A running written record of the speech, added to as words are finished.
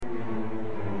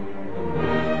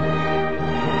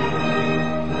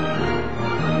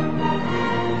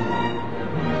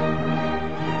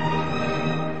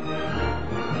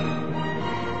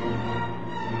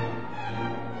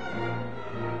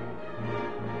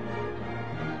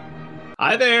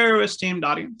Hi there, esteemed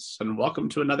audience, and welcome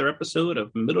to another episode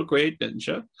of Middle Grade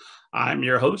Ninja. I'm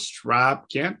your host, Rob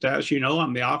Kent. As you know,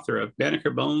 I'm the author of Banneker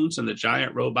Bones and the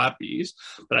Giant Robot Bees,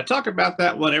 but I talk about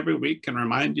that one every week and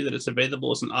remind you that it's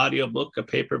available as an audiobook, a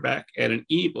paperback, and an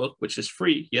ebook, which is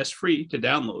free, yes, free to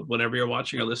download whenever you're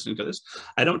watching or listening to this.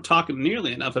 I don't talk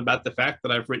nearly enough about the fact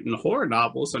that I've written horror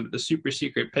novels under the super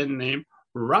secret pen name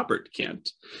Robert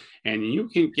Kent, and you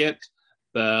can get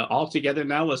the Altogether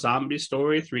Now a Zombie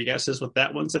Story, 3 guesses what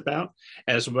that one's about,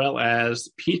 as well as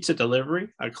Pizza Delivery,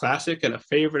 a classic and a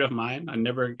favorite of mine. I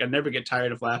never get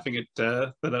tired of laughing at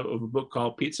a book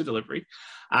called Pizza Delivery,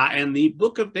 and the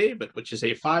Book of David, which is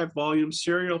a 5-volume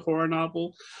serial horror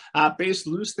novel based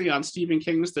loosely on Stephen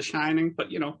King's The Shining, but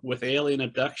with alien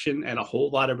abduction and a whole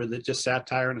lot of religious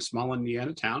satire in a small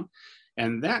Indiana town.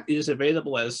 And that is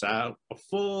available as a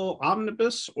full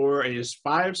omnibus or as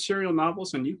 5 serial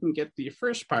novels. And you can get the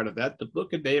first part of that, The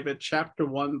Book of David, Chapter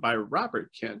 1 by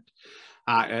Robert Kent,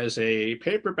 as a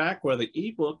paperback, where the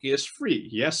ebook is free.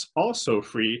 Yes, also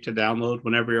free to download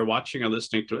whenever you're watching or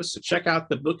listening to us. So check out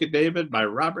The Book of David by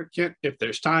Robert Kent. If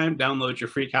there's time, download your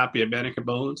free copy of Banneker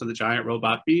Bones and the Giant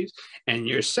Robot Bees, and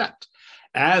you're set.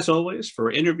 As always, for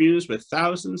interviews with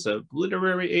thousands of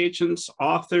literary agents,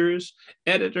 authors,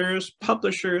 editors,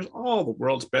 publishers, all the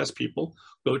world's best people,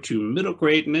 go to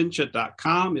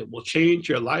middlegradeninja.com. It will change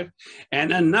your life.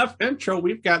 And enough intro.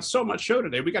 We've got so much show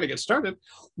today. We got to get started.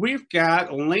 We've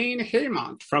got Lane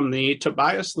Heymont from the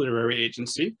Tobias Literary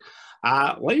Agency.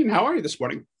 Lane, how are you this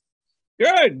morning?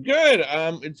 Good.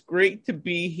 It's great to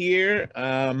be here.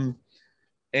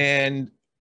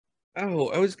 I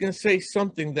was going to say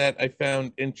something that I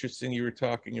found interesting you were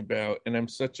talking about, and I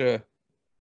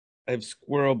have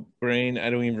squirrel brain. I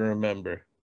don't even remember,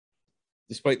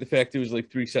 despite the fact it was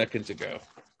like 3 seconds ago.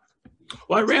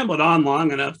 Well, I rambled on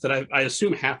long enough that I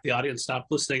assume half the audience stopped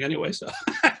listening anyway, so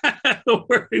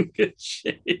we're in good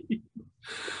shape.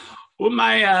 Well,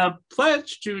 my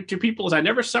pledge to people is I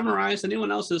never summarize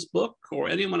anyone else's book or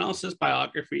anyone else's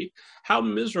biography. How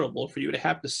miserable for you to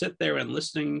have to sit there and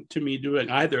listening to me doing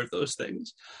either of those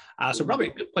things. So probably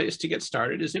a good place to get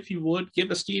started is if you would give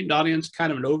esteemed audience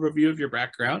kind of an overview of your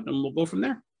background, and we'll go from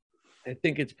there. I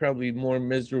think it's probably more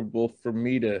miserable for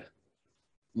me to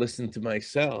listen to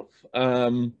myself.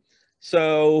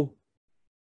 So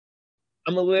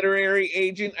I'm a literary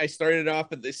agent. I started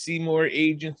off at the Seymour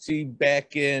Agency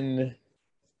back in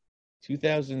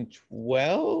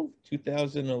 2012,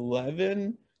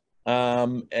 2011.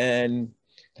 And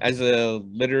as a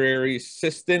literary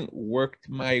assistant, worked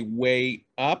my way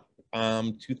up.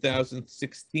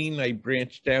 2016, I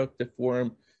branched out to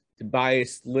form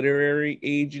Tobias Literary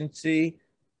Agency.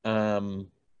 I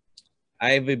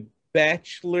have a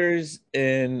bachelor's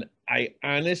in, I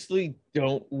honestly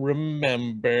don't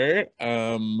remember.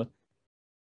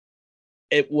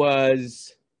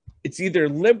 It's either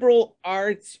liberal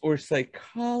arts or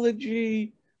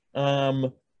psychology.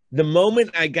 The moment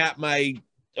I got my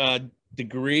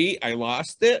degree, I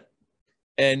lost it,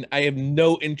 and I have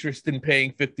no interest in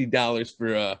paying $50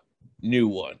 for a new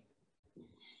one.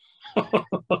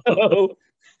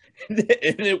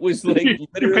 And it was like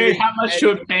literally you pay how much to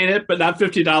obtain it, but not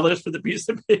 $50 for the piece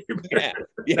of paper.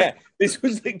 Yeah. This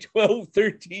was like 12,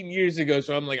 13 years ago.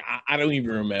 So I'm like, I don't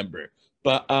even remember.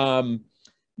 But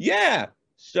yeah.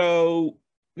 So,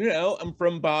 I'm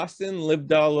from Boston,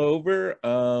 lived all over.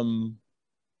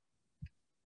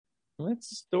 That's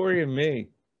the story of me.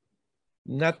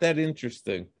 Not that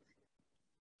interesting.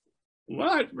 Well,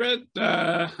 I read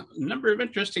a number of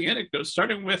interesting anecdotes,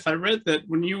 starting with I read that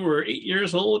when you were 8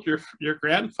 years old, your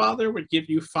grandfather would give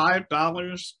you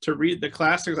 $5 to read the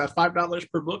classics. That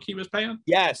 $5 per book he was paying?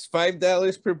 Yes,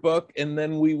 $5 per book, and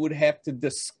then we would have to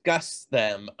discuss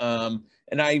them.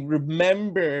 And I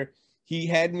remember he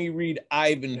had me read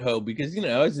Ivanhoe because,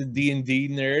 I was a D&D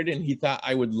nerd, and he thought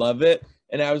I would love it.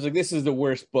 And I was like, this is the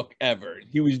worst book ever.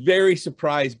 He was very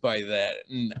surprised by that.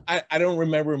 And I don't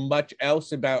remember much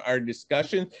else about our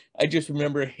discussion. I just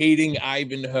remember hating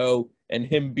Ivanhoe and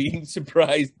him being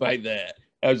surprised by that.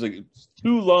 I was like, it's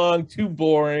too long, too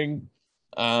boring.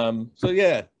 So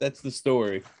yeah, that's the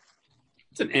story.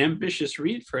 It's an ambitious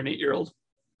read for an 8-year-old.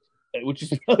 Which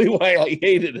is probably why I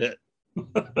hated it.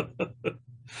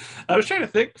 I was trying to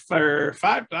think for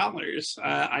 $5.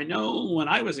 I know when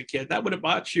I was a kid, that would have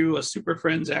bought you a Super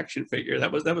Friends action figure.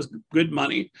 That was good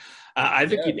money. I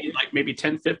think you need like maybe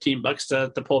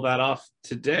 $10-15 to pull that off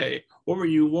today. What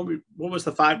was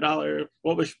the $5?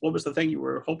 What was the thing you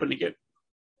were hoping to get?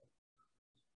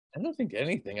 I don't think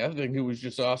anything. I think it was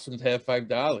just awesome to have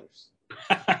 $5.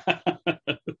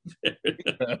 You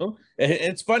know? And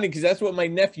it's funny because that's what my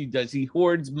nephew does. He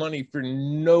hoards money for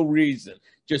no reason,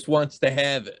 just wants to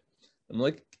have it. I'm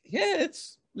like, yeah,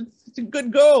 it's a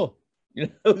good goal.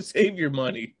 Save your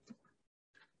money.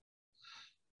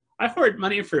 I've heard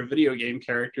money for video game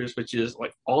characters, which is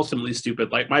like ultimately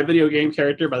stupid. Like my video game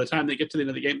character, by the time they get to the end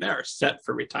of the game, they are set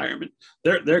for retirement.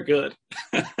 They're good.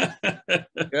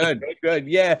 Good.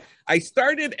 Yeah, I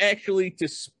started actually to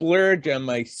splurge on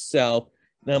myself.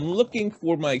 And I'm looking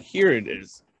for here it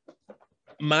is.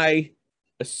 My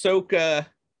Ahsoka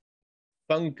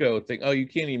Funko thing. Oh, you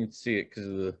can't even see it because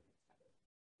of the.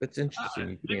 That's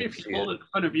interesting. Maybe if you hold it in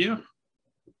front of you.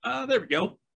 There we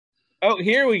go. Oh,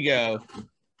 here we go.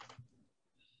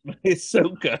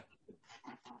 Ahsoka.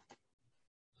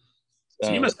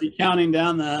 So you must be counting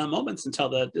down the moments until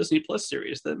the Disney Plus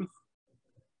series then.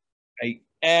 I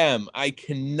am. I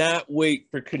cannot wait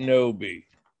for Kenobi.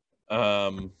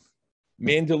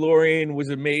 Mandalorian was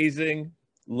amazing.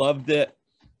 Loved it.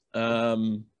 Yeah,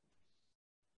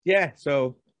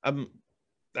 so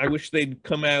I wish they'd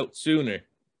come out sooner.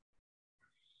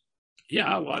 Yeah,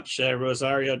 I watch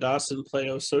Rosario Dawson play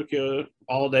Ahsoka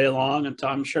all day long until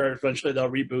I'm sure eventually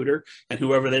they'll reboot her, and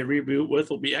whoever they reboot with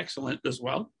will be excellent as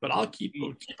well. But I'll keep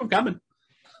them coming.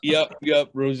 Yep.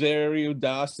 Rosario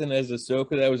Dawson as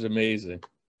Ahsoka, that was amazing.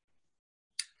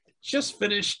 Just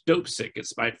finished Dope Sick.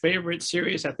 It's my favorite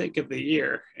series, I think, of the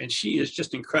year, and she is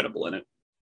just incredible in it.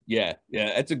 Yeah,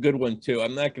 that's a good one too.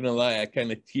 I'm not gonna lie, I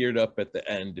kind of teared up at the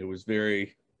end. It was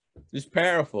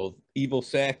powerful. Evil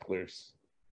Sacklers.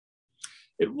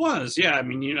 It was, yeah. I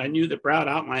mean, I knew the broad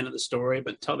outline of the story,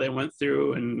 but until they went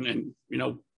through and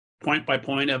point by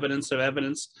point evidence, there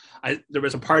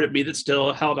was a part of me that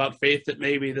still held out faith that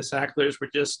maybe the Sacklers were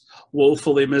just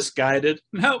woefully misguided.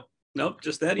 Nope,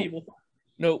 just that evil.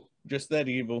 Nope, just that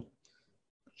evil.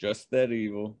 Just that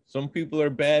evil. Some people are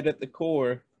bad at the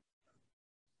core.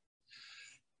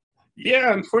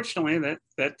 Yeah, unfortunately,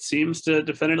 that seems to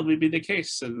definitively be the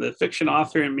case. And the fiction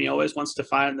author in me always wants to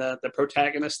find the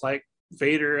protagonist like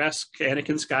Vader-esque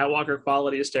Anakin Skywalker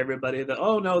qualities to everybody that,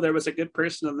 oh no, there was a good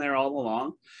person in there all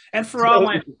along. And for all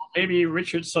my maybe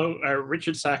Richard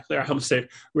Sackler, I almost say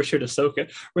Richard Ahsoka,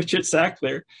 Richard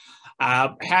Sackler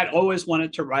had always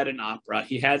wanted to write an opera.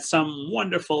 He had some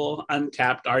wonderful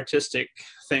untapped artistic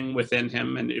thing within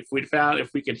him. And if we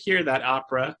could hear that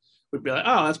opera, we'd be like,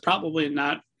 oh, that's probably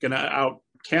not gonna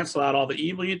cancel out all the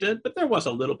evil you did, but there was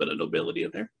a little bit of nobility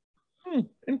in there.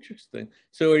 Interesting.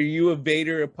 So are you a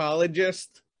Vader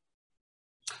apologist?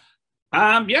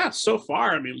 Yeah, so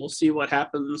far. I mean, we'll see what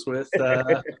happens with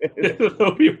Obi-Wan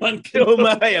Kenobi. Oh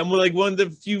my, I'm like one of the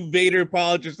few Vader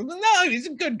apologists. No, he's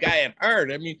a good guy at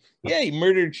heart. I mean, yeah, he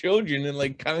murdered children and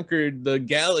like conquered the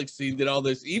galaxy, did all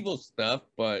this evil stuff,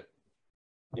 but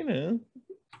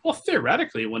Well,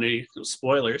 theoretically,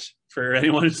 spoilers for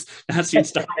anyone who's not seen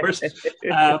Star Wars,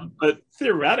 but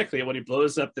theoretically, when he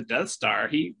blows up the Death Star,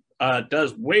 he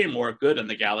does way more good in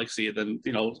the galaxy than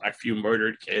a few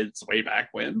murdered kids way back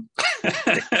when. That's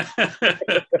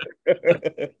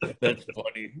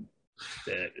funny.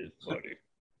 That is funny.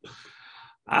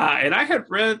 And I had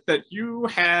read that you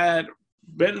had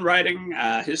been writing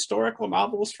historical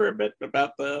novels for a bit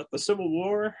about the Civil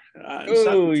War.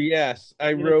 Oh, yes.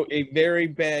 I wrote a very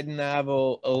bad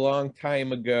novel a long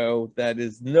time ago that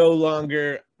is no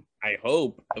longer, I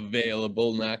hope,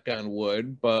 available, knock on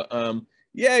wood. But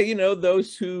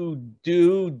those who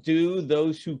do,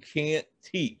 those who can't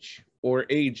teach or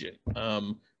agent.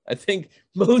 I think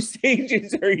most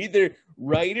agents are either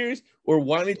writers or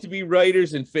wanted to be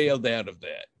writers and failed out of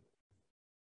that.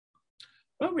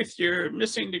 Well, with your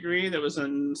missing degree that was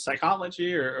in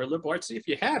psychology or liberal arts, if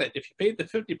you had it, if you paid the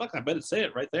 $50, I bet it'd say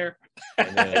it right there. I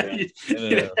know.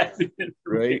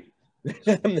 Right?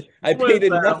 I paid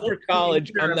enough for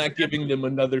college. I'm not giving them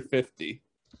another 50.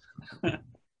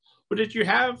 But did you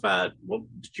have like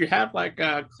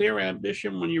a clear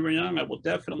ambition when you were young? I will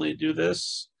definitely do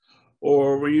this,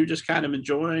 or were you just kind of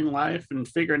enjoying life and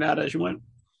figuring out as you went?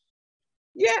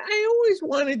 Yeah, I always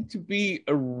wanted to be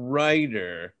a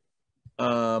writer.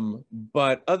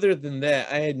 But other than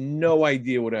that, I had no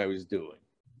idea what I was doing.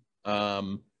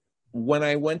 When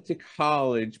I went to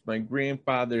college, my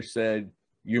grandfather said,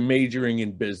 "You're majoring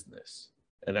in business."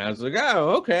 And I was like,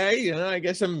 oh, okay. I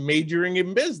guess I'm majoring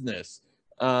in business.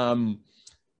 And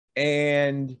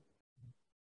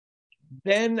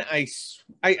then I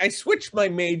switched my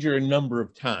major a number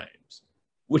of times,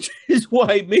 which is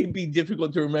why it may be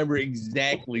difficult to remember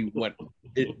exactly what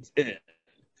it is.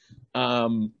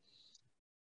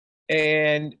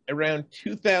 And around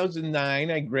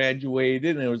 2009, I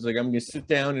graduated and I was like, I'm going to sit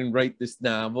down and write this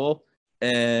novel.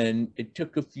 And it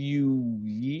took a few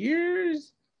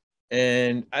years.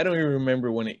 and I don't even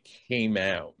remember when it came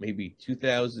out. Maybe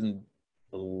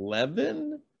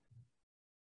 2011,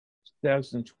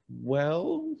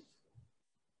 2012.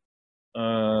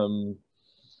 Um,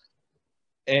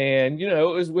 and it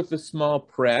was with a small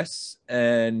press,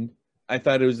 and I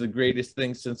thought it was the greatest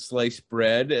thing since sliced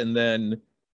bread. And then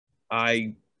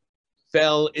I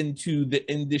fell into the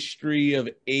industry of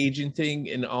agenting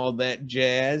and all that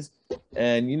jazz.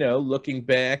 And looking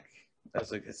back, I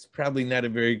was like, it's probably not a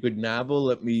very good novel.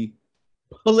 Let me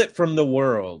pull it from the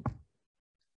world.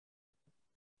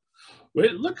 Well,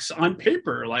 it looks on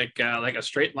paper like a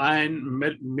straight line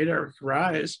meteoric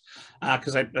rise,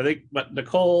 because I think, but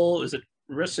Nicole, is it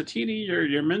Rissatini, your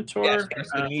Yes, mentor?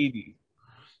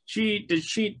 She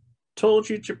told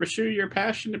you to pursue your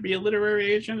passion to be a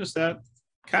literary agent? Is that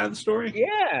kind of the story?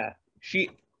 Yeah, she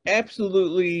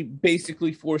absolutely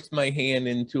basically forced my hand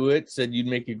into it, said you'd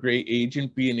make a great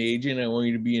agent, be an agent. I want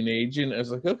you to be an agent. I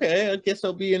was like, okay, I guess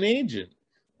I'll be an agent.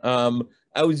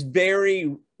 I was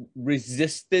very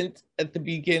resistant at the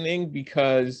beginning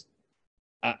because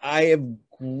I have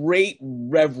great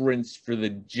reverence for the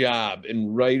job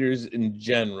and writers in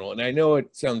general. And I know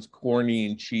it sounds corny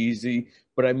and cheesy,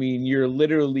 but I mean, you're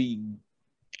literally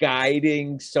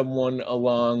guiding someone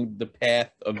along the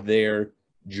path of their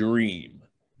dream.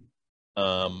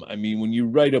 I mean, when you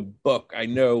write a book, I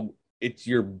know it's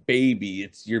your baby,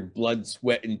 it's your blood,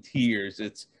 sweat, and tears.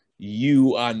 It's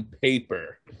you on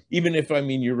paper. Even if, I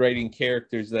mean, you're writing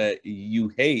characters that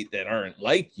you hate that aren't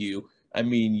like you, I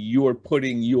mean, you're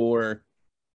putting your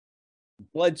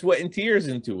blood, sweat, and tears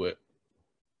into it.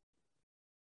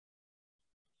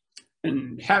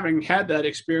 And having had that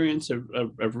experience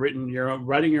of writing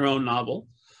your own novel,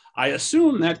 I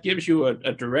assume that gives you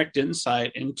a direct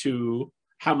insight into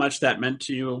how much that meant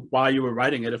to you while you were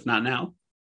writing it, if not now.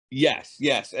 Yes,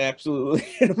 absolutely.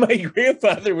 My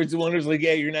grandfather was the one who was like,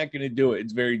 yeah, you're not going to do it.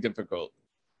 It's very difficult.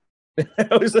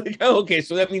 I was like, oh, okay,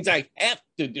 so that means I have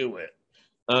to do it.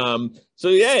 So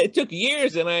yeah, it took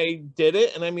years and I did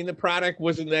it. And I mean, the product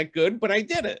wasn't that good, but I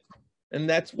did it. And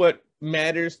that's what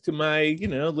matters to my,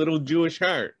 little Jewish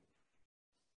heart.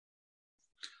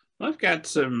 I've got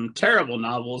some terrible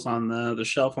novels on the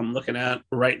shelf I'm looking at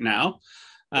right now.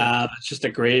 It's just a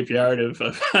graveyard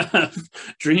of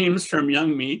dreams from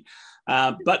young me.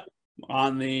 But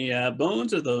on the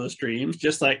bones of those dreams,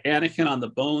 just like Anakin on the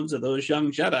bones of those young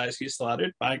Jedis he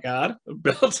slaughtered, by God,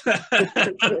 built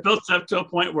built up to a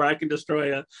point where I can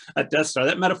destroy a Death Star.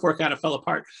 That metaphor kind of fell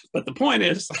apart. But the point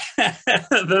is,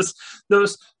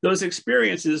 those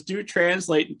experiences do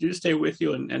translate and do stay with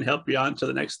you and help you on to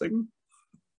the next thing.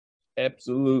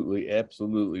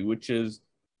 Absolutely. Which is,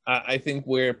 I think,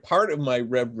 where part of my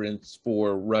reverence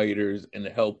for writers and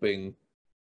helping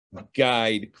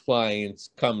guide clients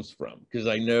comes from. Because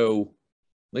I know,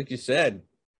 like you said,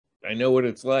 I know what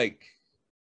it's like.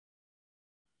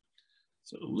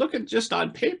 So looking just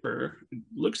on paper, it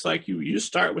looks like you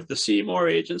start with the Seymour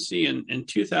Agency in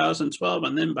 2012,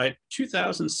 and then by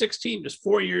 2016, just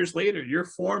 4 years later, you're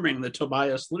forming the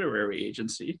Tobias Literary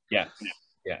Agency. Yes.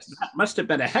 That must have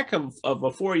been a heck of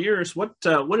a 4 years. What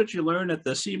did you learn at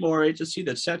the Seymour Agency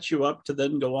that set you up to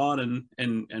then go on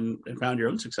and found your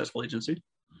own successful agency?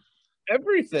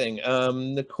 Everything.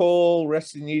 Nicole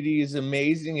Restanidi is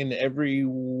amazing in every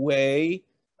way.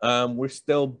 We're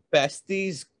still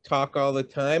besties, talk all the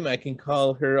time. I can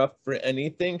call her up for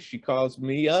anything. She calls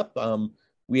me up.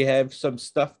 We have some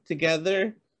stuff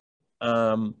together.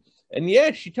 And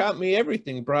yeah, she taught me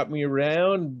everything, brought me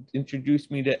around, introduced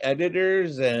me to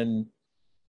editors, and,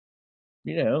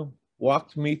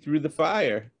 walked me through the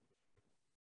fire.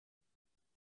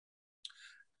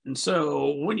 And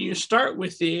so when you start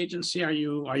with the agency, are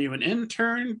you an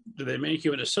intern? Do they make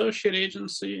you an associate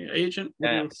agency agent?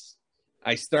 Yes.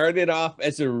 I started off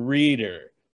as a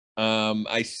reader.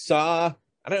 I saw,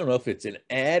 I don't know if it's an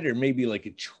ad or maybe like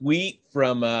a tweet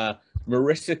from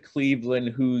Marissa Cleveland,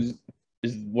 who's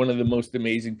is one of the most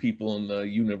amazing people in the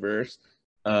universe,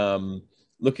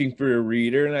 looking for a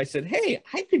reader. And I said, hey,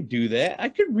 I could do that. I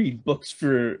could read books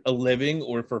for a living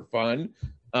or for fun.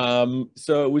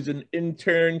 So it was an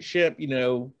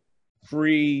internship,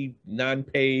 free,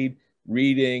 non-paid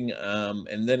reading.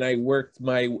 And then I worked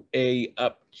my way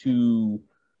up to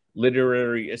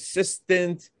literary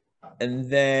assistant. And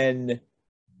then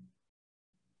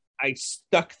I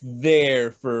stuck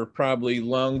there for probably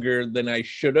longer than I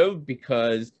should have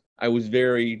because I was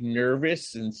very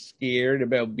nervous and scared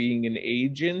about being an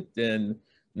agent. And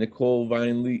Nicole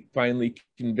finally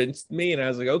convinced me, and I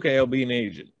was like, okay, I'll be an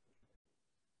agent.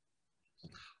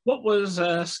 What was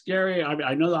scary? I mean,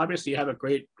 I know obviously you have a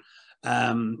great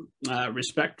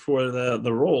respect for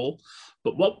the role.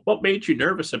 But what made you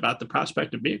nervous about the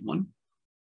prospect of being one?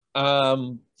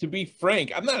 To be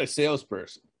frank, I'm not a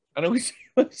salesperson. I don't see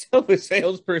myself a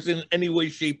salesperson in any way,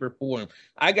 shape, or form.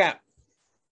 I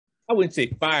wouldn't say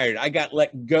fired. I got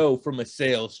let go from a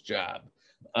sales job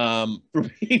for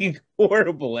being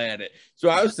horrible at it. So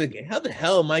I was thinking, how the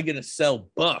hell am I going to sell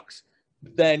books?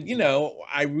 But then,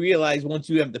 I realized once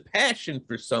you have the passion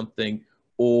for something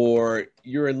or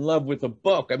you're in love with a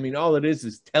book, I mean, all it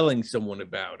is telling someone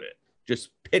about it, just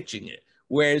pitching it.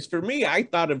 Whereas for me, I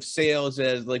thought of sales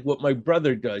as like what my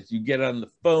brother does. You get on the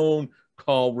phone,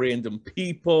 call random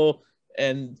people.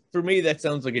 And for me, that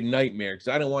sounds like a nightmare because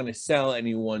I don't want to sell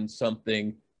anyone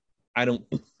something I don't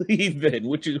believe in,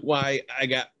 which is why I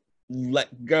got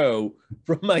let go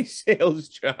from my sales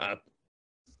job.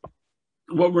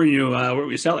 What were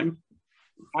you selling?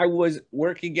 I was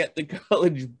working at the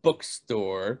college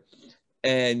bookstore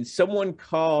and someone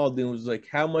called and was like,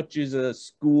 how much is a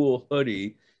school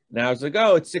hoodie? And I was like,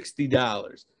 oh, it's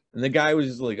 $60. And the guy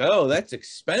was like, oh, that's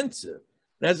expensive.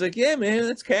 And I was like, yeah, man,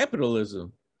 that's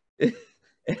capitalism. And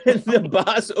the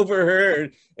boss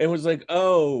overheard and was like,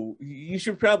 oh, you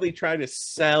should probably try to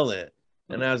sell it.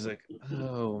 And I was like,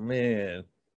 oh, man.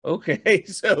 Okay.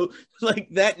 So like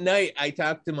that night, I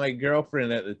talked to my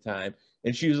girlfriend at the time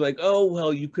and she was like, oh,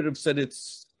 well, you could have said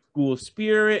it's school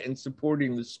spirit and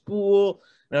supporting the school.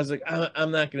 And I was like,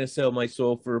 I'm not going to sell my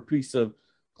soul for a piece of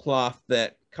cloth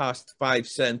that cost 5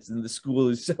 cents and the school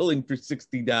is selling for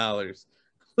 $60.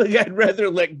 Like I'd rather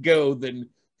let go than,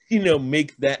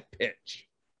 make that pitch.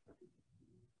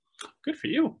 Good for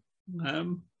you.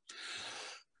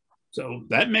 So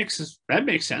that makes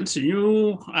sense.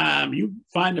 You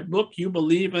find a book, you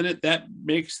believe in it, that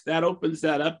opens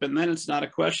that up, and then it's not a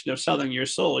question of selling your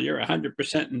soul. You're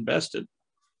 100% invested.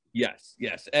 Yes.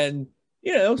 And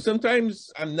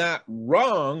sometimes I'm not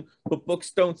wrong, but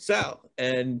books don't sell.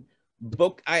 And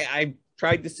I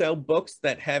tried to sell books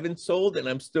that haven't sold, and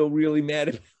I'm still really mad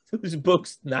about those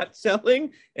books not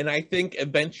selling. And I think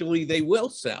eventually they will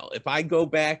sell. If I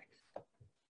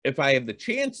have the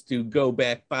chance to go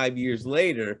back 5 years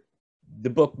later, the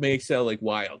book may sell like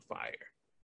wildfire.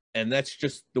 And that's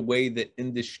just the way that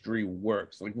industry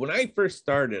works. Like when I first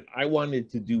started, I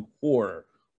wanted to do horror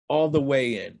all the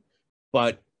way in,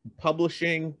 but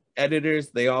publishing editors,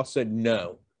 they all said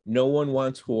no one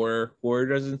wants horror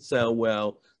doesn't sell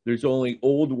well, there's only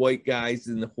old white guys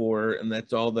in the horror and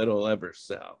that's all that'll ever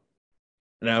sell.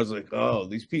 And I was like, oh,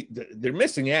 these people, they're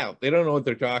missing out, they don't know what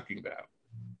they're talking about.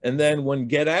 And then when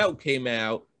Get Out came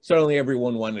out, suddenly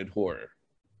everyone wanted horror.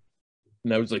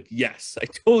 And I was like, yes, I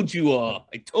told you all,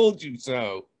 I told you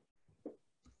so.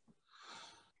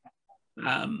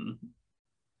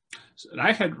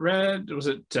 I had read, was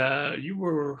it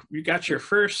you got your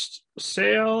first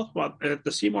sale at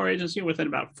the Seymour agency within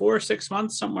about 4 or 6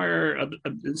 months, somewhere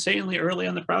insanely early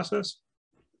in the process?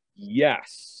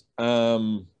 Yes.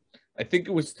 I think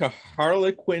it was to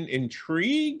Harlequin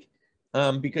Intrigue,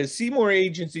 because Seymour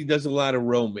agency does a lot of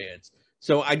romance.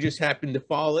 So I just happened to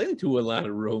fall into a lot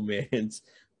of romance.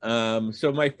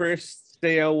 So my first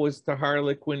sale was to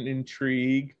Harlequin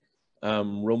Intrigue,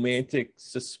 romantic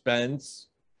suspense.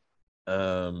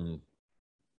 And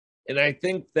I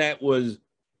think that was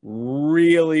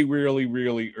really, really,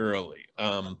 really early.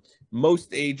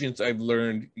 Most agents I've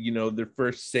learned, their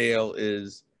first sale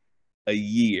is a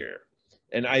year.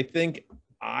 And I think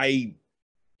I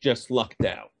just lucked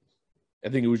out. I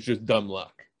think it was just dumb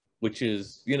luck, which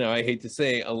is, I hate to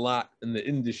say a lot in the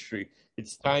industry.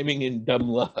 It's timing and dumb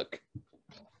luck.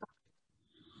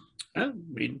 I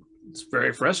mean, it's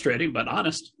very frustrating, but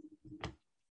honest.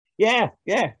 Yeah,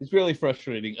 it's really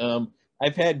frustrating.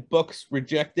 I've had books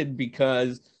rejected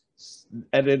because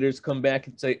editors come back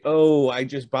and say, oh, I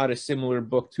just bought a similar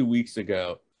book 2 weeks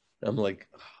ago. I'm like,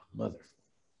 oh, mother.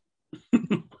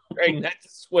 Trying not to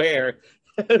swear.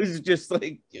 It was just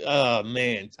like, oh,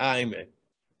 man, timing.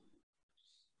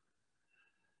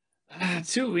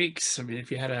 2 weeks. I mean,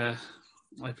 if you had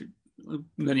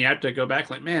then you have to go back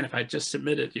like, man, if I just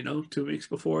submitted, 2 weeks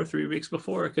before, 3 weeks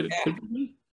before, it could be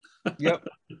me. Yep,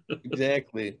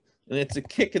 exactly. And it's a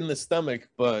kick in the stomach,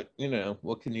 but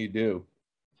what can you do?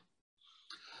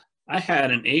 I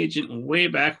had an agent way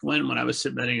back when I was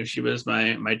submitting. She was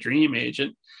my dream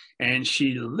agent, and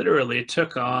she literally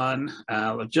took on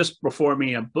just before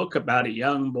me a book about a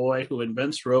young boy who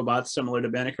invents robots similar to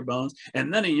Banneker Bones,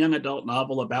 and then a young adult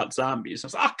novel about zombies. I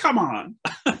was like, oh, come on.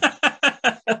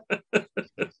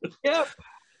 Yep.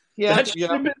 That should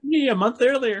have been me a month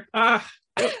earlier.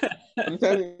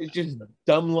 Sometimes it's just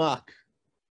dumb luck.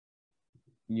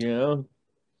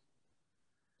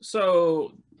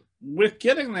 So with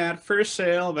getting that first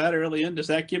sale that early in, does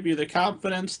that give you the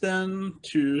confidence then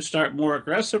to start more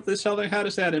aggressively selling? How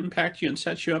does that impact you and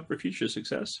set you up for future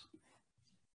success?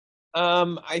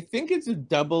 I think it's a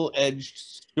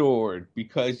double-edged sword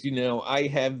because, I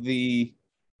have the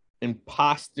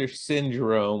imposter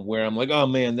syndrome where I'm like, oh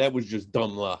man, that was just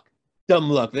dumb luck. Dumb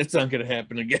luck. That's not going to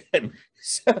happen again.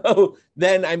 So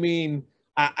then,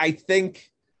 I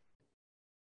think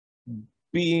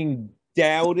being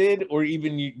doubted or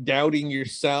even doubting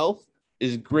yourself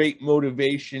is great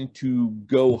motivation to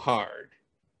go hard.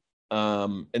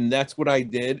 And that's what I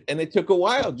did. And it took a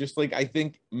while, just like I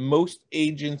think most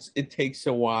agents, it takes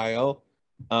a while.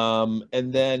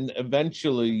 And then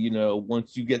eventually,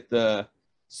 once you get the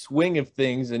swing of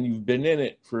things and you've been in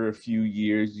it for a few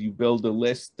years, you build a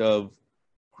list of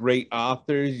great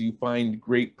authors, you find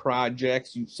great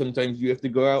projects. Sometimes you have to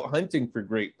go out hunting for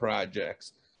great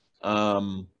projects.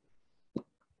 Um,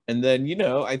 and then,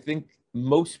 I think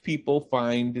most people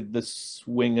find the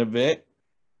swing of it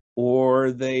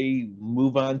or they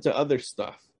move on to other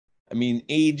stuff. I mean,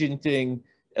 agenting,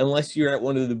 unless you're at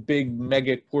one of the big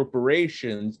mega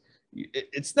corporations,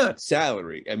 it's not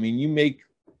salary. I mean,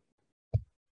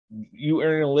 you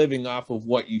earn a living off of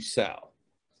what you sell.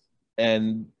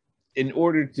 And in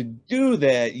order to do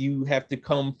that, you have to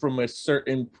come from a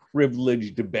certain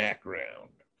privileged background.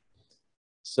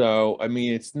 So, I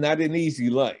mean, it's not an easy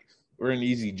life or an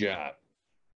easy job.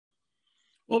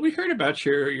 Well, we heard about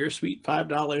your sweet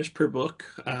 $5 per book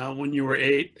when you were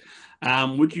 8.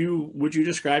 Would you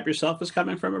describe yourself as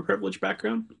coming from a privileged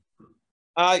background?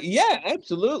 Yeah,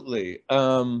 absolutely.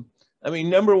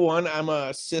 Number one, I'm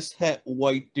a cishet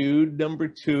white dude. Number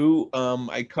two,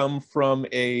 I come from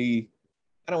I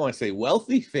don't want to say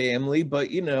wealthy family, but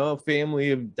a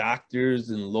family of doctors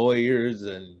and lawyers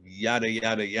and yada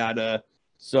yada yada.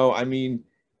 So I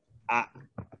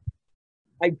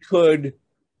I could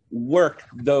work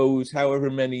those however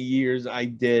many years I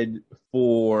did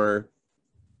for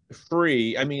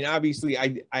free. I mean, obviously,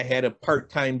 I had a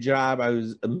part-time job. I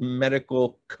was a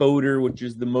medical coder, which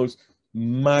is the most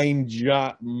mind-numbing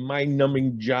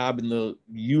job in the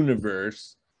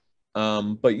universe.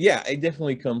 But yeah, I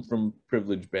definitely come from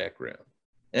privileged background.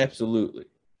 Absolutely.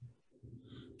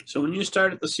 So when you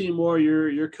start at the Seymour,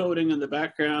 you're coding in the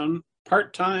background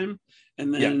part time,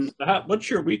 and then Yes. what's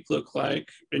your week look like?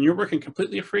 And you're working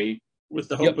completely free with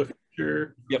the hope Yep. of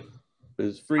future. Yep. It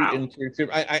was free Wow. internship.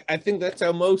 I think that's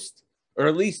how most, or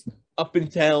at least up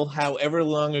until however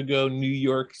long ago, New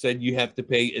York said you have to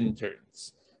pay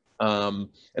interns.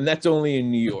 And that's only in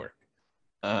New York.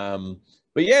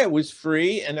 But yeah, it was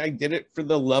free, and I did it for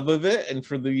the love of it and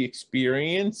for the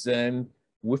experience, and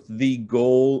with the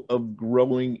goal of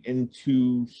growing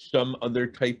into some other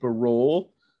type of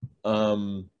role.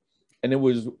 And it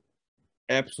was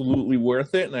absolutely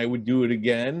worth it, and I would do it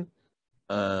again.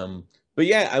 But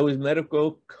yeah, I was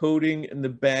medical coding in the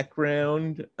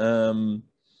background. And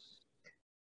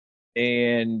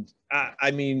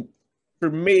I mean, for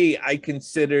me, I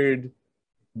considered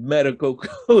medical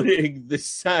coding the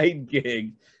side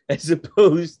gig as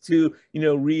opposed to,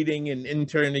 reading and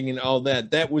interning and all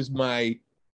that. That was my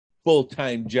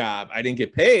full-time job. I didn't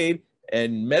get paid,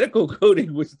 and medical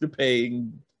coding was the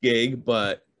paying gig,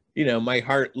 but, my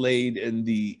heart laid in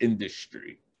the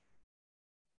industry.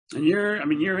 And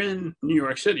you're in New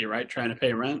York City, right? Trying to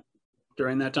pay rent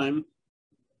during that time.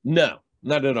 No,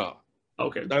 not at all.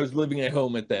 Okay. I was living at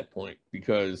home at that point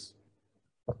because,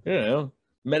 you know,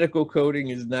 medical coding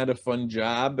is not a fun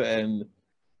job and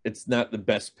it's not the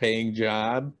best paying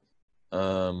job.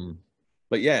 Um,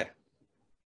 but yeah,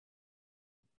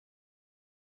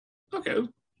 Okay.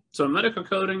 So medical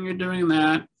coding, you're doing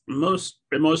that most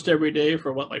every day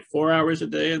for what, like 4 hours a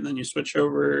day, and then you switch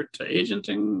over to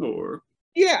agenting, or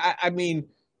yeah.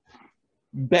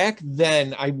 Back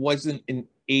then I wasn't an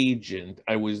agent.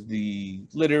 I was the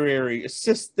literary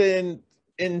assistant,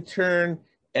 intern,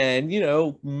 and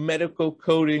medical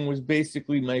coding was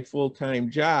basically my full-time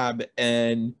job,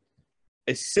 and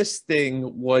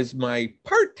assisting was my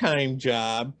part-time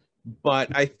job. But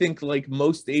I think, like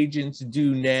most agents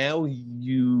do now,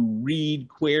 you read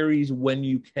queries when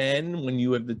you can, when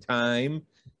you have the time,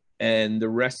 and the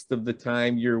rest of the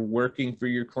time you're working for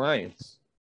your clients.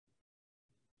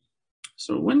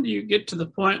 so when do you get to the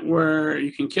point where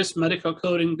you can kiss medical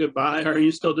coding goodbye, or are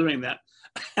you still doing that?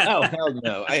 Oh hell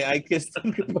no! I kissed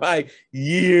them goodbye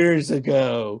years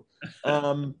ago.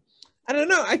 Um, I don't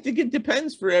know. I think it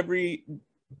depends for every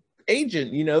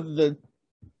agent. The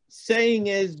saying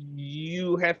is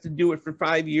you have to do it for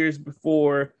 5 years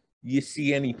before you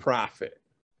see any profit.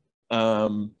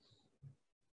 Um,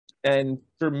 and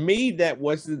for me, that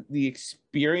wasn't the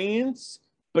experience.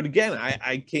 but again,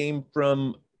 I came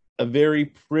from a very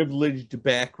privileged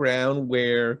background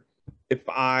where if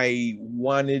I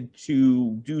wanted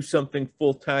to do something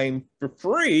full time for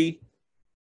free,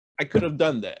 I could have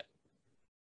done that.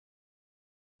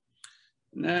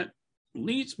 And that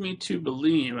leads me to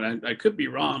believe, and I could be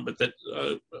wrong, but that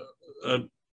a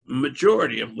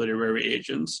majority of literary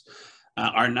agents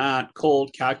are not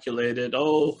cold calculated.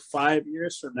 Oh, 5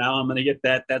 years from now, I'm going to get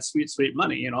that sweet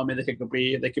money. You know, I mean,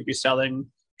 they could be selling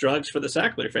drugs for the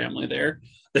Sackler family. They're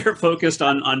focused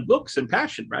on books and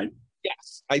passion, right?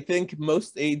 Yes, I think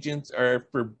most agents are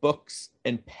for books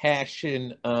and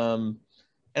passion. And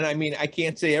I mean, I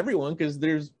can't say everyone because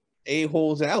there's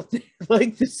a-holes out there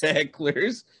like the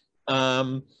Sacklers.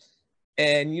 And,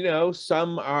 you know,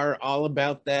 some are all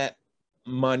about that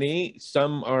money,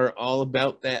 some are all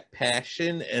about that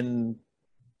passion, and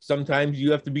sometimes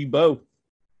you have to be both.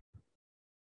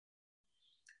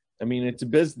 I mean, it's a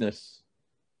business.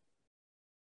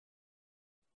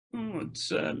 Oh,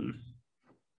 it's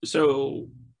so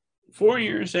 4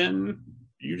 years in,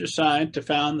 you decide to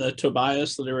found the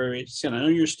Tobias Literary Agency, and I know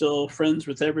you're still friends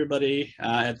with everybody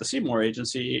at the Seymour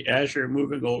Agency as you're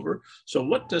moving over. So,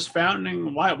 what does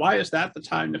founding? Why is that the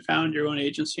time to found your own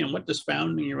agency, and what does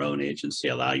founding your own agency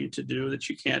allow you to do that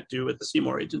you can't do at the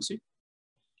Seymour Agency?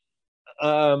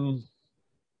 Frankly,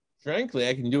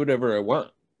 I can do whatever I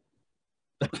want.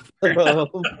 I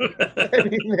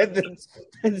mean,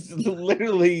 that's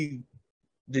literally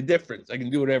the difference. I can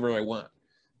do whatever I want.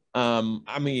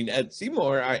 I mean, at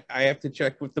Seymour, I have to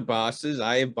check with the bosses.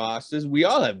 I have bosses. We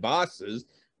all have bosses,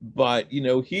 but you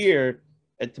know, here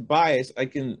at Tobias, I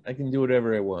can do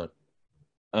whatever I want.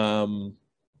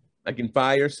 I can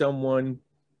fire someone.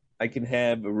 I can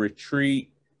have a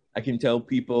retreat. I can tell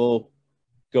people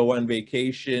go on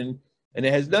vacation, and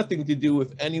it has nothing to do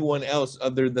with anyone else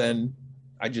other than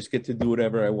I just get to do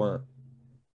whatever I want.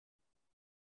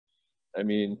 I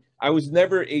mean, I was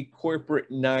never a corporate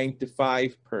 9 to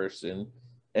 5 person.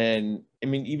 And I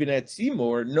mean, even at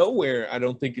Seymour, nowhere, I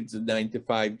don't think it's a 9 to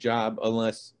 5 job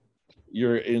unless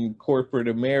you're in corporate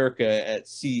America at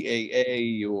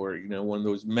CAA or, you know, one of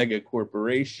those mega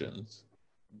corporations.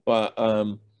 But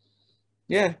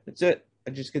yeah, that's it.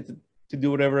 I just get to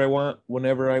do whatever I want,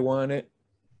 whenever I want it.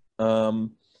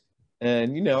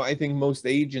 And, you know, I think most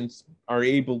agents are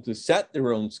able to set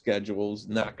their own schedules,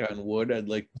 knock on wood, I'd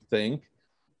like to think.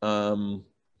 But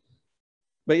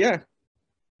yeah.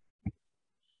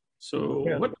 So,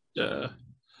 yeah.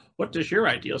 What does your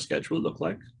ideal schedule look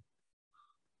like?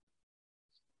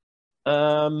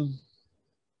 I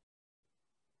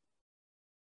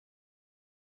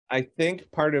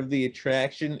think part of the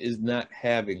attraction is not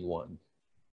having one.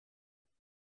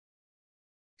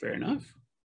 Fair enough.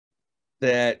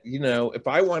 That, you know, if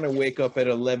I want to wake up at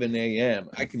 11 a.m.,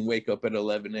 I can wake up at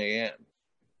 11 a.m.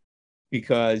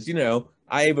 because, you know,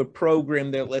 I have a program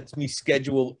that lets me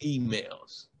schedule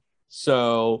emails.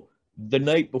 So the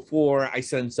night before I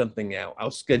send something out, I'll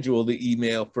schedule the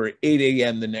email for 8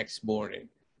 a.m. the next morning.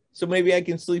 So maybe I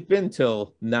can sleep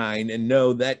until 9 and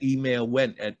know that email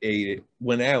went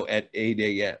out at 8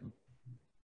 a.m.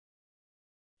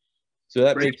 So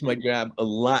that makes my job a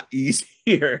lot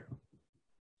easier.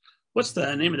 What's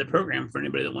the name of the program for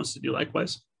anybody that wants to do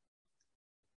likewise?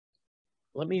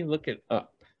 Let me look it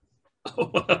up.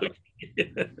 Let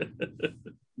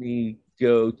me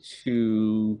go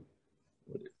to,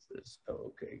 what is this?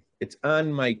 Oh, okay. It's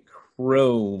on my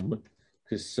Chrome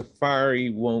because Safari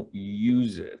won't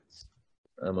use it.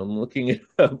 I'm looking it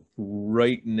up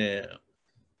right now.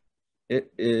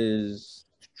 It is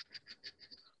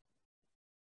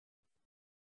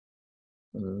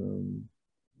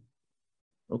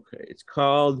okay, it's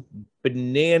called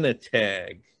Banana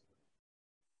Tag.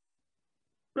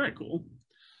 Very cool.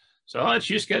 So I'll let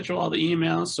you schedule all the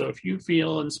emails. So if you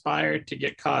feel inspired to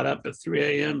get caught up at 3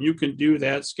 a.m., you can do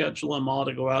that, schedule them all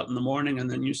to go out in the morning, and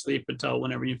then you sleep until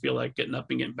whenever you feel like getting up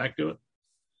and getting back to it.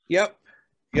 Yep.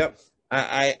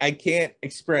 I can't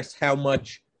express how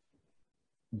much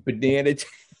Banana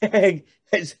Tag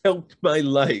has helped my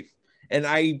life. And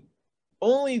I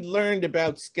only learned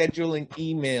about scheduling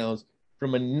emails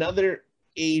from another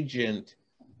agent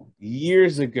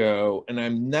years ago, and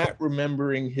I'm not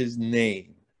remembering his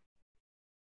name.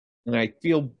 And I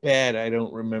feel bad I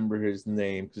don't remember his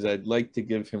name because I'd like to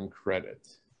give him credit.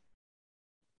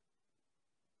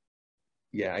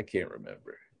 Yeah, I can't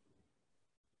remember.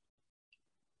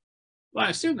 Well, I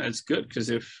assume that's good because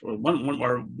if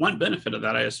one benefit of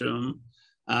that, I assume,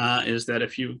 is that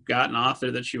if you've got an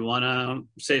author that you want to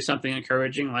say something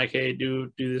encouraging, like, hey,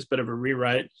 do this bit of a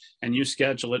rewrite, and you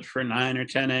schedule it for 9 or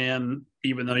 10 a.m.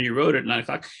 even though you wrote it at 9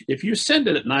 o'clock. If you send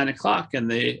it at 9 o'clock and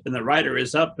the writer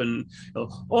is up and,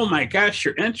 oh my gosh,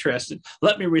 you're interested,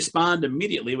 let me respond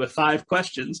immediately with 5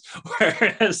 questions.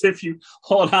 Whereas if you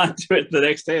hold on to it the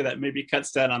next day, that maybe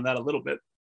cuts down on that a little bit.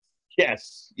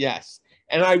 Yes, yes.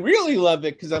 And I really love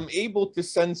it because I'm able to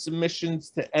send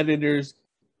submissions to editors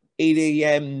 8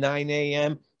 a.m., 9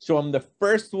 a.m. So I'm the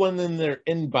first one in their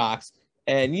inbox.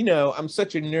 And, you know, I'm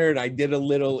such a nerd. I did a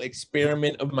little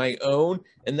experiment of my own,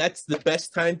 and that's the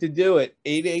best time to do it.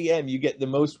 8 a.m., you get the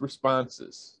most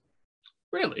responses.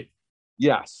 Really?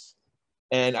 Yes.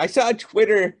 And I saw a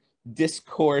Twitter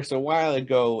discourse a while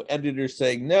ago, editors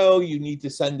saying, no, you need to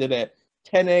send it at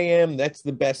 10 a.m. That's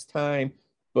the best time,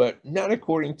 but not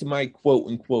according to my quote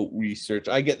unquote research.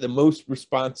 I get the most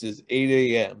responses 8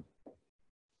 a.m.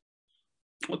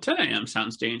 Well, 10 a.m.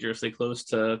 sounds dangerously close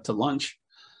to lunch.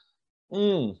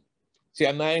 See,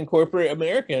 I'm not in corporate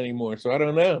America anymore, so I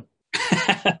don't know.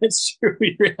 It's true.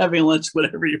 You're having lunch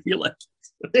whenever you feel like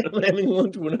it. I'm having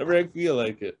lunch whenever I feel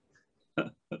like it.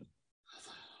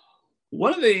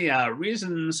 One of the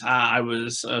reasons I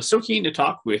was so keen to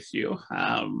talk with you,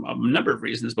 a number of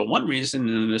reasons, but one reason,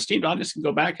 and an esteemed audience can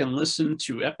go back and listen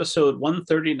to episode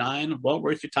 139, well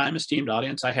worth your time, esteemed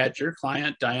audience. I had your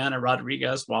client, Diana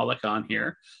Rodriguez Wallach, on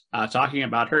here talking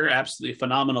about her absolutely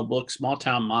phenomenal book, Small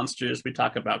Town Monsters. We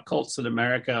talk about cults in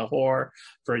America, horror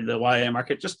for the YA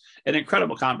market, just an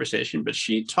incredible conversation. But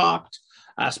she talked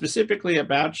specifically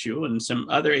about you and some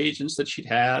other agents that she'd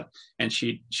had, and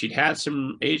she'd had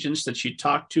some agents that she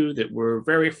talked to that were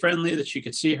very friendly, that she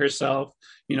could see herself,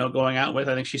 you know, going out with.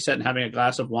 I think she said and having a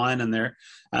glass of wine in there,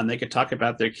 and they could talk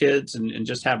about their kids and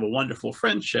just have a wonderful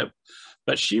friendship.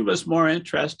 But she was more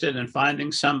interested in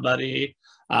finding somebody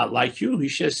like you, who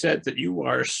she said that you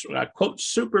are, quote,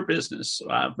 super business,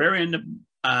 very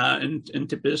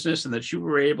into business, and that you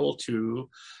were able to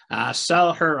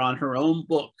sell her on her own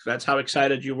book. That's how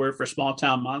excited you were for Small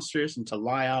Town Monsters, and to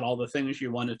lie out all the things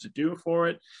you wanted to do for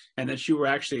it, and that you were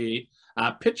actually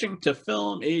pitching to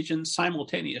film agents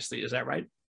simultaneously. Is that right?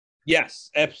 Yes,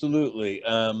 absolutely.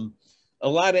 A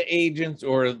lot of agents,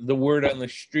 or the word on the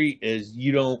street is,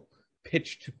 you don't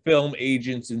pitch to film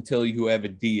agents until you have a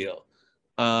deal.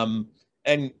 And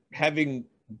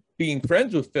being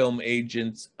friends with film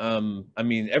agents, I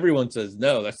mean, everyone says,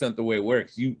 no, that's not the way it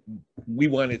works. We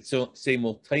want it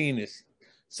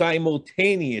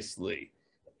simultaneously.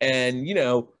 And, you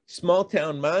know, Small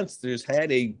Town Monsters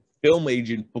had a film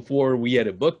agent before we had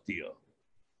a book deal.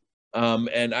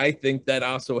 And I think that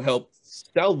also helped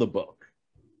sell the book.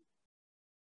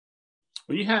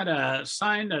 Well, you had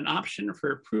signed an option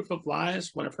for Proof of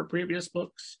Lies, one of her previous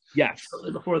books. Yes.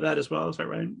 Shortly before that as well, is that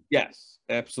right? Yes,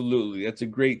 absolutely. That's a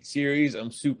great series.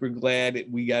 I'm super glad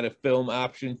we got a film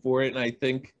option for it, and I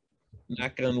think,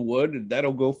 knock on wood,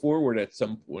 that'll go forward at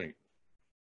some point.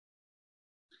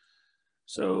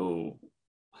 So,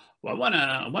 well,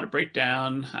 I want to break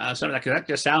down some of that, because that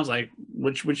just sounds like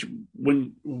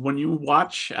when you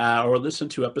watch or listen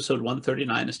to episode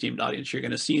 139, esteemed audience, you're going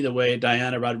to see the way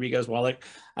Diana Rodriguez Wallach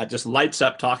just lights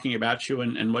up talking about you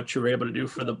and what you were able to do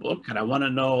for the book. And I want to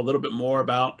know a little bit more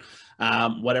about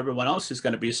what everyone else who's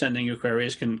going to be sending you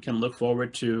queries can look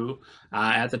forward to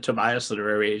at the Tobias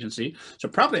Literary Agency. So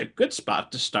probably a good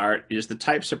spot to start is the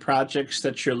types of projects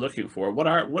that you're looking for.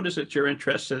 What is it you're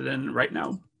interested in right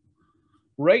now?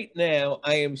 Right now,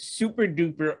 I am super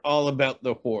duper all about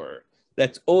the horror.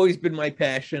 That's always been my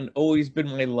passion, always been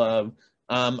my love.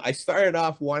 I started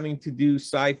off wanting to do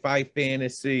sci-fi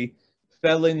fantasy,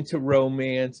 fell into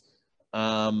romance.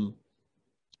 I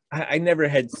never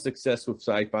had success with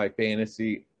sci-fi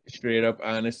fantasy, straight up,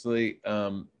 honestly.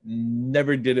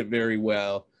 Never did it very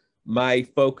well. My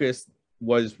focus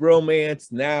was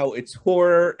romance. Now it's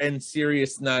horror and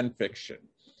serious nonfiction.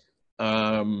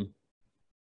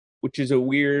 Which is a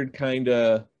weird kind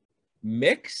of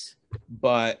mix,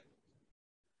 but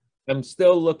I'm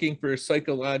still looking for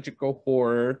psychological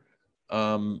horror.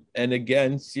 And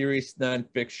again, serious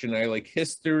nonfiction. I like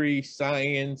history,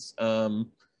 science,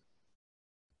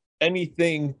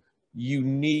 anything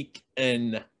unique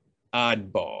and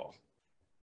oddball.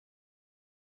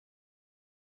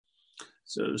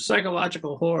 So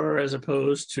psychological horror as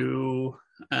opposed to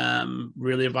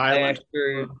really violent.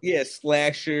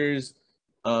 Slashers,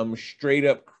 straight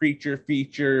up creature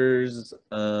features,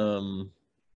 that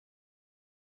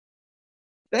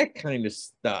kind of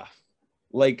stuff.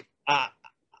 Like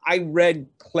I read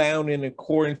Clown in a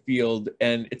Cornfield,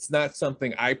 and it's not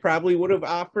something I probably would have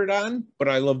offered on, but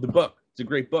I love the book. It's a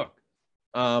great book.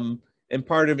 And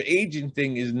part of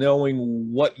agenting is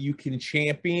knowing what you can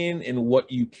champion and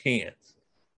what you can't.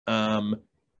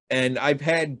 And I've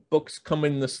had books come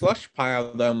in the slush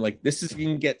pile that I'm like, this is going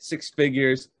to get 6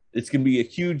 figures. It's going to be a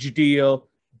huge deal,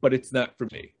 but it's not for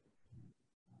me.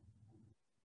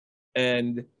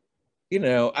 And, you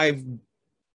know, I've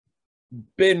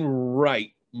been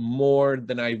right more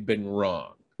than I've been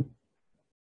wrong.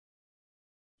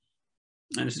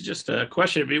 And this is just a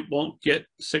question of it won't get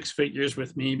 6 figures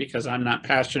with me because I'm not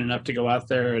passionate enough to go out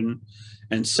there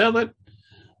and sell it.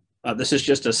 This is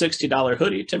just a $60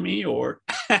 hoodie to me, or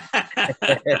I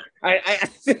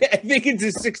think it's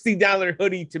a $60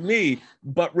 hoodie to me,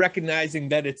 but recognizing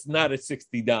that it's not a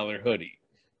 $60 hoodie.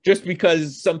 Just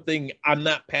because something I'm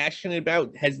not passionate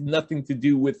about has nothing to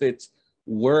do with its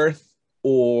worth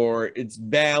or its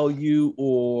value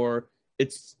or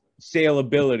its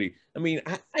saleability. I mean,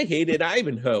 I hated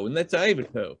Ivanhoe, and that's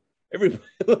Ivanhoe. Everybody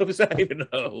loves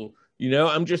Ivanhoe. You know,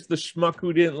 I'm just the schmuck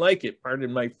who didn't like it.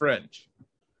 Pardon my French.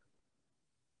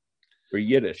 Or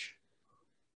Yiddish.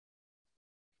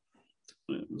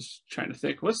 I was trying to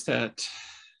think, what's that?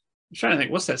 I'm trying to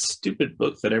think, what's that stupid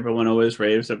book that everyone always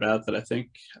raves about that I think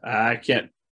I can't.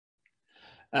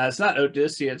 It's not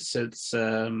Odysseus. It's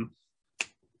oh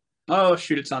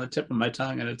shoot, it's on the tip of my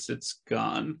tongue and it's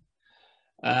gone.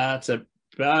 It's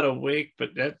about a week,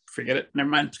 but forget it. Never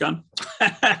mind, it's gone.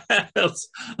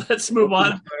 let's move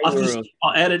on.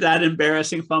 I'll edit that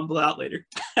embarrassing fumble out later.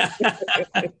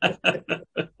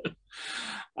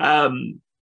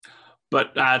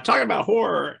 But talking about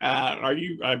horror, are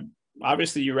you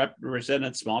obviously you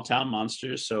represented small town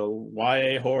monsters, so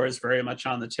YA horror is very much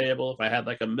on the table. If I had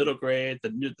like a middle grade,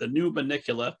 the new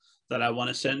Bunnicula that I want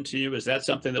to send to you, is that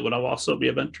something that would also be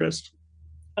of interest?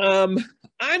 I'm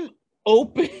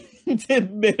open to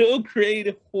middle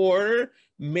grade horror,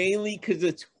 mainly because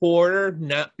it's horror,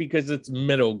 not because it's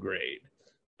middle grade.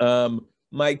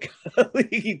 My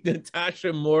colleague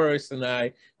Natasha Morris and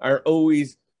I are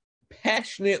always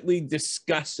passionately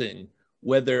discussing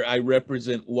whether I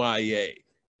represent YA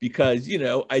because, you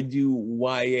know, I do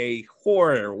YA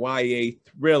horror, YA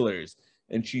thrillers.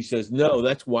 And she says, no,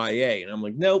 that's YA. And I'm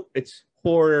like, nope, it's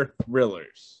horror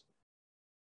thrillers.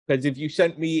 Because if you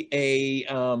sent me a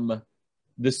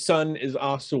The Sun Is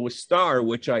Also a Star,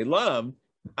 which I love,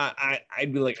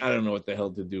 I'd be like, I don't know what the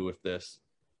hell to do with this.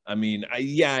 I mean,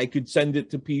 I could send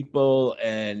it to people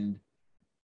and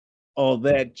all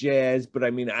that jazz, but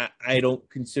I mean, I don't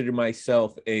consider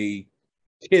myself a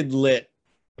kid-lit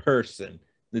person.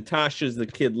 Natasha's the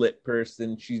kid-lit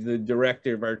person. She's the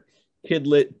director of our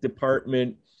kid-lit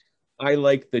department. I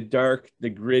like the dark, the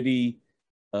gritty,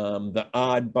 the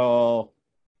oddball,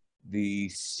 the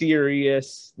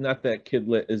serious. Not that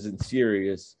kid-lit isn't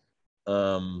serious.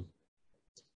 But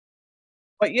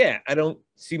yeah, I don't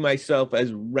see myself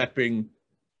as repping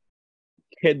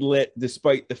kidlit,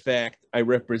 despite the fact I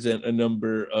represent a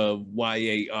number of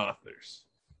YA authors.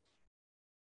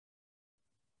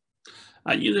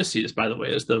 Ulysses, by the way,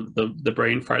 is the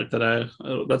brain fart that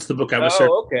that's the book I was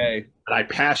okay. That I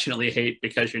passionately hate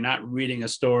because you're not reading a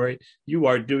story, you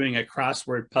are doing a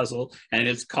crossword puzzle, and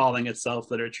it's calling itself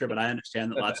literature. But I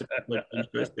understand that lots of people are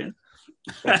interested.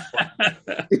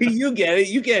 You get it.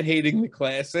 You get hating the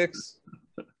classics.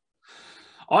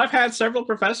 Oh, I've had several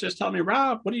professors tell me,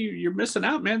 Rob, what are you're missing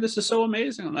out, man? This is so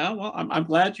amazing. Well, I'm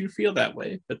glad you feel that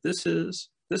way, but this is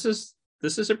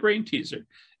a brain teaser.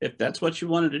 If that's what you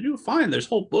wanted to do, fine. There's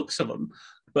whole books of them,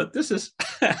 but this is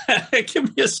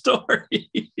give me a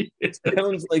story. It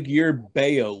sounds like you're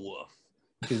Beowulf,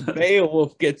 because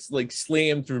Beowulf gets like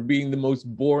slammed for being the most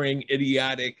boring,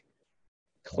 idiotic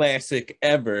classic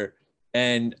ever.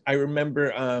 And I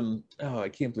remember, I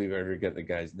can't believe I forget the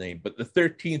guy's name, but the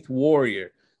 13th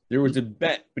Warrior. There was a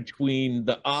bet between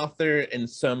the author and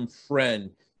some friend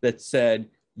that said,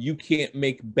 you can't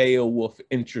make Beowulf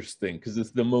interesting because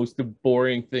it's the most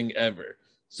boring thing ever.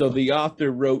 So the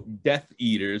author wrote Death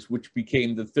Eaters, which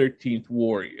became the 13th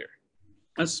Warrior.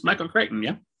 That's Michael Crichton,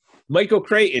 yeah? Michael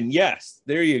Crichton, yes.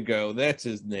 There you go. That's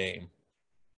his name.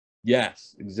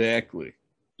 Yes, exactly.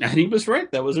 And he was right.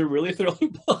 That was a really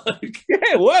thrilling book.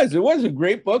 Yeah, it was. It was a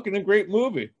great book and a great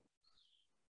movie.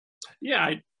 Yeah,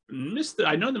 I missed it.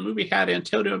 I know the movie had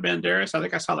Antonio Banderas. I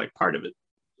think I saw like part of it.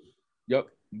 Yep.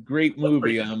 Great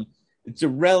movie. It's a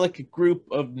relic group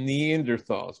of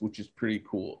Neanderthals, which is pretty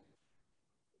cool.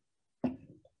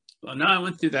 Well, now I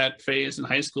went through that phase in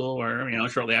high school where, you know,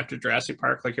 shortly after Jurassic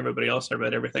Park, like everybody else, I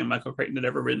read everything Michael Crichton had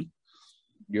ever written.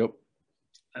 Yep.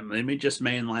 And let me just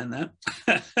mainline that.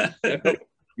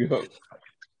 Yep.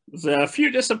 There's a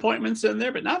few disappointments in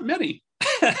there, but not many.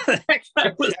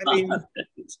 I mean,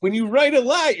 when you write a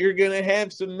lot, you're going to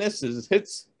have some misses.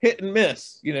 Hit and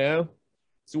miss, you know?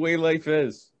 It's the way life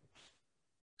is.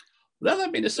 That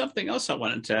led me to something else I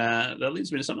wanted to. That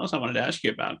leads me to something else I wanted to ask you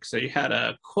about. So you had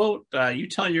a quote. You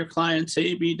tell your clients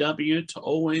ABW to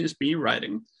always be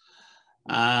writing.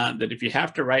 That if you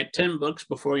have to write 10 books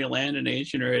before you land an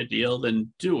agent or a deal,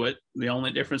 then do it. The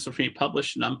only difference between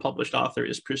published and unpublished author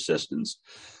is persistence.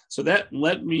 So that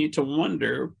led me to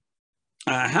wonder,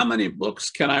 how many books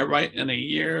can I write in a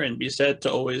year and be said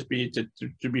to always be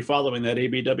to be following that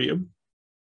ABW?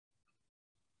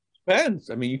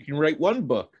 Depends. I mean, you can write one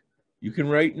book. You can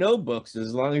write no books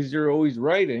as long as you're always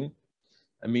writing.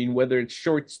 I mean, whether it's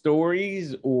short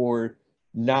stories or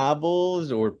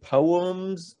novels or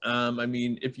poems. I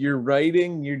mean, if you're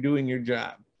writing, you're doing your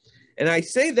job. And I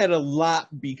say that a lot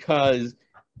because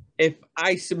if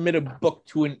I submit a book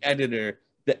to an editor,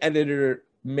 the editor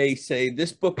may say,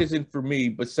 this book isn't for me,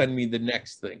 but send me the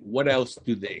next thing. What else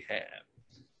do they have?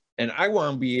 And I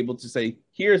want to be able to say,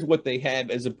 here's what they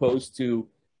have, as opposed to,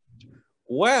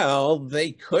 well,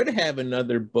 they could have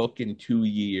another book in 2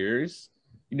 years.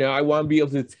 You know, I want to be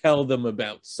able to tell them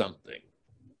about something.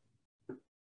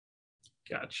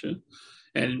 Gotcha.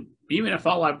 And even if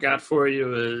all I've got for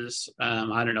you is,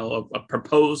 I don't know, a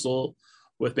proposal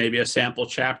with maybe a sample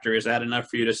chapter, is that enough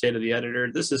for you to say to the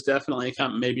editor, this is definitely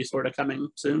maybe sort of coming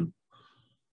soon?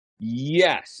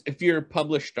 Yes. If you're a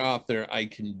published author, I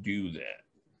can do that.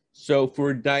 So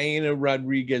for Diana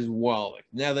Rodriguez Wallach,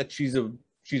 now that she's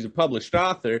a published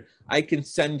author, I can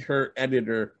send her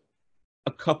editor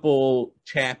a couple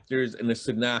chapters and a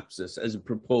synopsis as a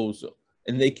proposal,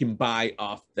 and they can buy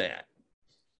off that.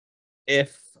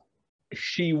 If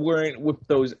she weren't with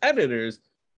those editors,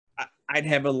 I'd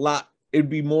have a lot, it'd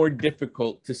be more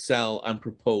difficult to sell on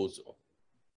proposal.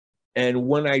 And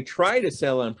when I try to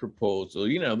sell on proposal,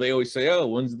 you know, they always say, oh,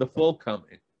 when's the full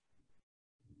coming?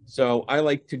 So I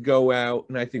like to go out,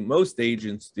 and I think most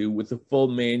agents do, with a full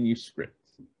manuscript.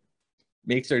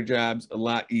 Makes our jobs a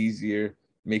lot easier,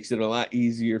 makes it a lot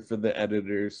easier for the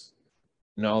editors,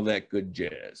 and all that good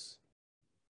jazz.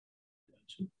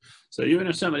 So even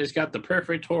if somebody's got the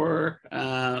perfect horror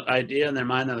idea in their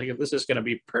mind, they're like, if this is going to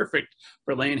be perfect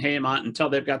for Lane Heymont, until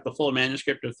they've got the full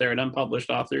manuscript, if they're an unpublished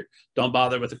author, don't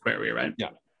bother with the query, right? Yeah.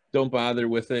 Don't bother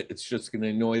with it. It's just going to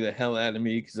annoy the hell out of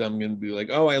me, because I'm going to be like,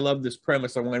 oh, I love this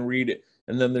premise, I want to read it.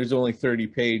 And then there's only 30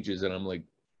 pages, and I'm like,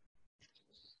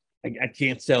 I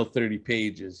can't sell 30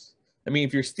 pages. I mean,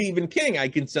 if you're Stephen King, I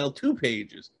can sell 2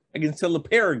 pages. I can sell a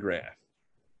paragraph.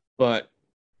 But,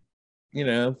 you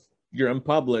know, you're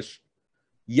unpublished,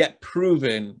 yet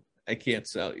proven, I can't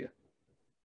sell you.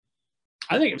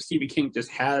 I think if Stephen King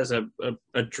just has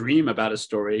a dream about a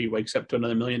story, he wakes up to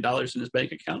another $1 million in his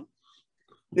bank account.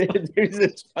 There's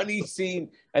this funny scene,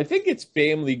 I think it's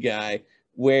Family Guy,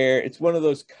 where it's one of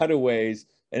those cutaways,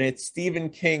 and it's Stephen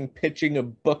King pitching a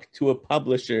book to a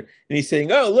publisher, and he's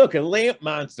saying, oh, look, a lamp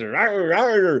monster. Arr,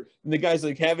 arr. And the guy's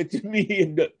like, have it to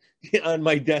me on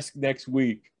my desk next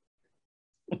week.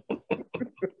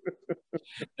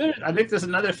 I think there's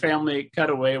another Family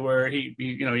cutaway where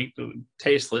he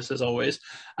tasteless as always,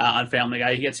 on Family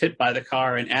Guy. He gets hit by the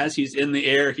car, and as he's in the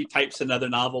air, he types another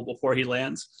novel before he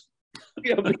lands.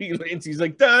 Yeah, but he lands, he's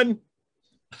like, done.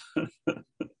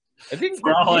 I think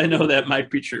for all I know, that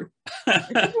might be true. I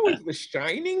think it was The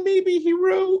Shining, maybe he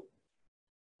wrote.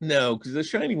 No, because The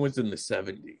Shining was in the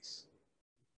 70s.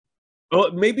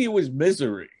 Oh, maybe it was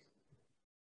Misery.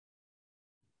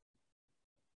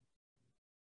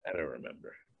 I don't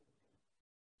remember.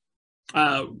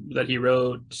 That he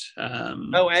wrote.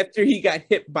 After he got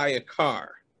hit by a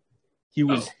car. He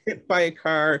was hit by a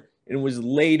car and was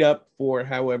laid up for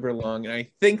however long. And I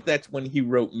think that's when he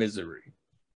wrote Misery.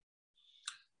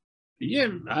 Yeah,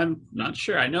 I'm not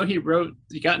sure. I know he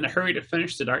got in a hurry to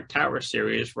finish the Dark Tower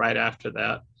series right after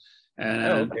that.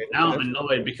 And now I'm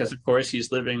annoyed because, of course,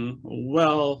 he's living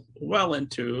well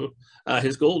into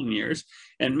his golden years.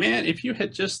 And man, if you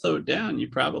had just slowed down, you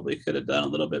probably could have done a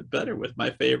little bit better with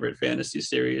my favorite fantasy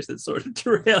series that sort of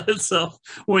derailed itself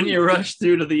when you rush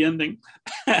through to the ending.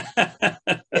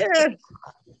 Yeah.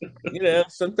 You know,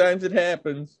 sometimes it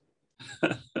happens.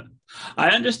 I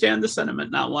understand the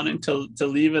sentiment, not wanting to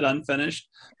leave it unfinished,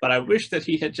 but I wish that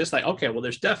he had just like, okay, well,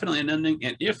 there's definitely an ending,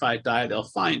 and if I die, they'll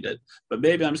find it. But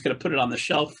maybe I'm just going to put it on the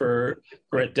shelf for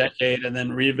a decade and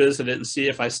then revisit it and see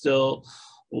if I still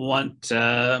want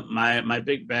my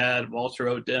big bad Walter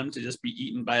O'Dim to just be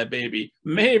eaten by a baby.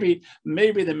 Maybe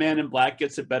the Man in Black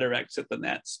gets a better exit than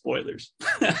that. Spoilers.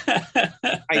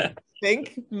 I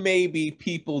think maybe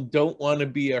people don't want to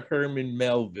be a Herman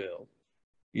Melville.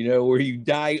 You know, where you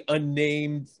die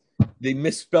unnamed, they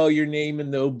misspell your name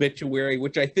in the obituary,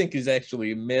 which I think is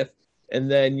actually a myth,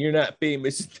 and then you're not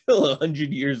famous until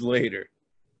 100 years later.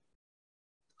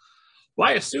 Well,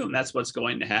 I assume that's what's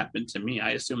going to happen to me.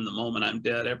 I assume the moment I'm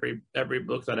dead, every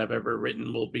book that I've ever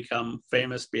written will become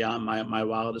famous beyond my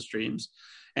wildest dreams.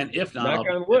 And if not, Knock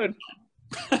on wood.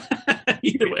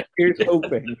 Either way, here's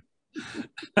hoping.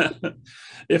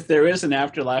 If there is an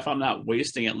afterlife, I'm not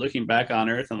wasting it looking back on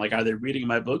Earth and like, are they reading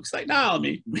my books? Like, no, let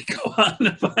me go on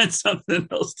and find something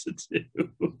else to do.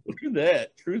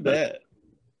 True that.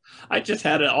 I just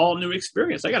had an all new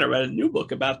experience. I got to write a new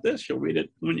book about this. You'll read it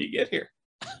when you get here.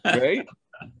 Right?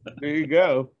 There you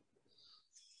go.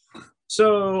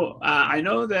 So I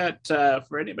know that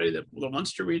for anybody that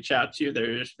wants to reach out to you,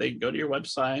 they can go to your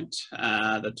website,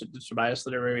 the Tobias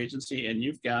Literary Agency, and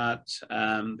you've got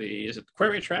is it the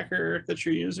Query Tracker that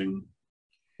you're using?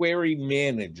 Query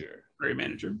Manager. Query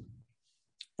Manager.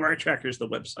 Query Tracker is the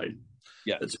website.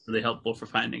 Yeah, that's really helpful for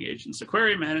finding agents. The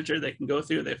Query Manager, they can go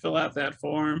through, they fill out that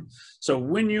form. So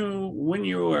when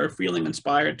you are feeling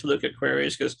inspired to look at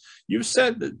queries, because you've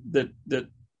said that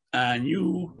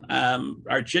you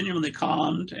are genuinely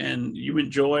calmed and you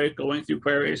enjoy going through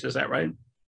queries, is that right?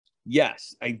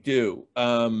 Yes, I do.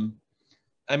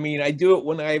 I mean, I do it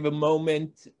when I have a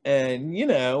moment, and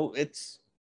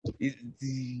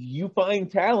you find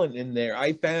talent in there.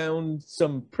 I found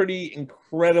some pretty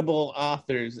incredible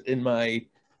authors in my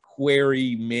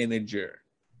Query Manager.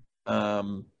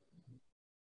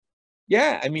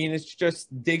 Yeah, I mean, it's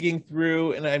just digging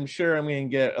through, and I'm sure I'm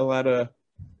going to get a lot of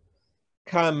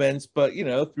comments, but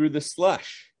through the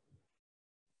slush,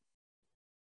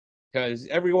 because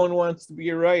everyone wants to be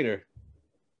a writer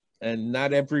and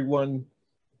not everyone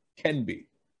can be.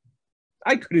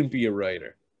 I couldn't be a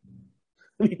writer.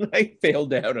 I mean, I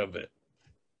failed out of it.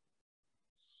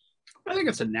 I think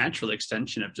it's a natural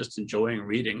extension of just enjoying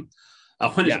reading.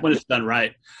 When it's done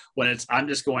right,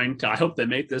 I hope they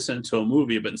make this into a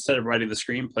movie, but instead of writing the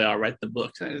screenplay, I'll write the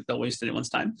book. Don't waste anyone's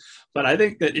time. But I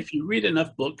think that if you read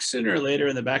enough books, sooner or later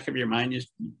in the back of your mind,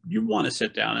 you want to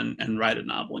sit down and write a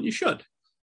novel, and you should.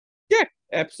 Yeah,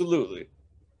 absolutely.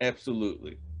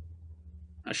 Absolutely.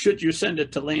 Should you send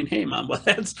it to Lane Heymont? Well,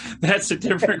 that's a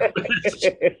different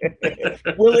question.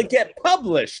 Will it get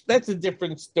published? That's a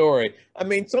different story. I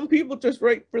mean, some people just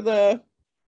write for the,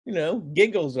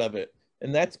 giggles of it,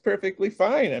 and that's perfectly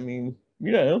fine. I mean,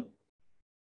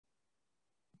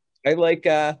 I like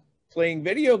playing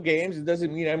video games. It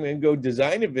doesn't mean I'm going to go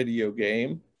design a video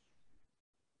game.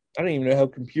 I don't even know how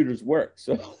computers work,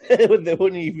 so they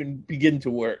wouldn't even begin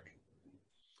to work.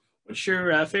 What's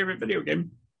your favorite video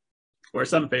game? Or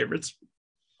some favorites?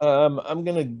 I'm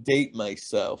gonna date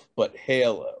myself, but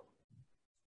Halo.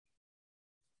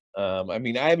 I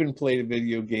mean, I haven't played a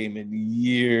video game in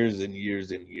years and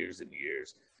years and years and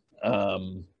years.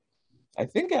 I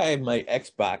think I have my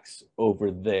Xbox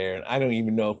over there, and I don't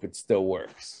even know if it still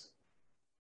works.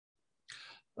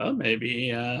 Well,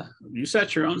 maybe you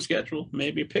set your own schedule.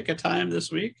 Maybe pick a time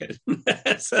this week.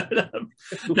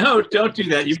 No, don't do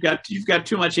that. You've got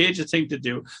too much agenting to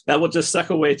do. That will just suck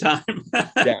away time.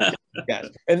 Yes.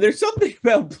 And there's something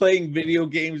about playing video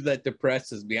games that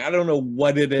depresses me. I don't know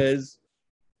what it is,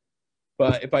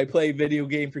 but if I play a video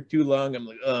game for too long, I'm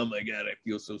like, oh my God, I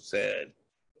feel so sad.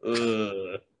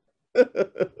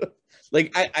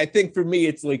 Like, I think for me,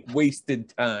 it's like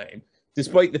wasted time,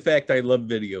 despite the fact I love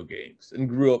video games and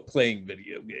grew up playing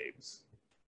video games.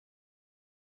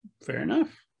 Fair enough.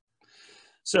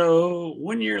 So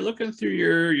when you're looking through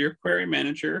your query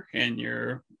manager and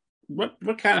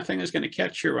what kind of thing is going to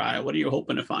catch your eye? What are you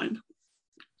hoping to find?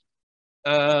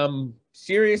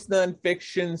 Serious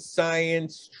nonfiction,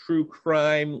 science, true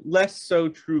crime, less so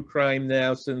true crime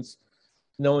now, since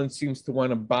no one seems to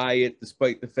want to buy it,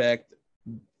 despite the fact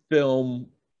film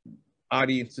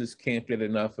audiences can't get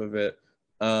enough of it.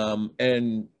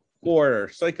 And horror,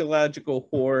 psychological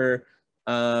horror,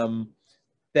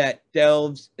 that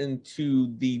delves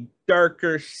into the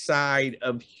darker side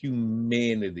of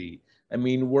humanity. I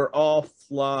mean, we're all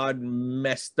flawed,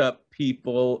 messed up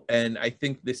people, and I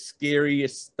think the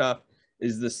scariest stuff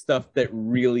is the stuff that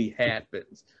really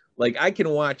happens. Like, I can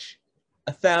watch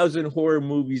 1,000 horror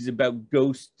movies about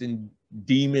ghosts and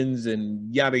demons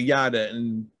and yada yada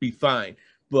and be fine.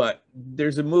 But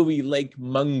there's a movie, Lake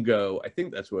Mungo, I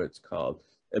think that's what it's called,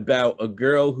 about a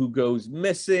girl who goes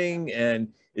missing, and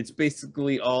it's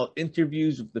basically all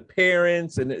interviews with the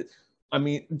parents. And I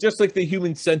mean, just like The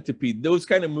Human Centipede, those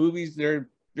kind of movies, they're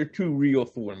too real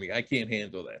for me. I can't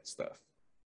handle that stuff.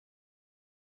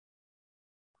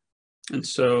 And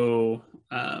so,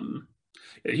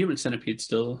 Human Centipede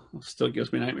still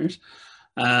gives me nightmares.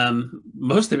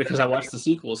 Mostly because I watched the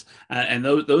sequels, and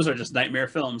those are just nightmare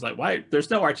films. Like, why? There's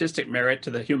no artistic merit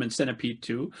to the Human Centipede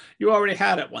 2. You already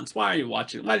had it once. Why are you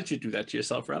watching? Why did you do that to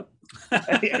yourself, Rob?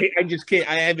 I just can't.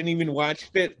 I haven't even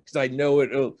watched it because I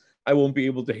know I won't be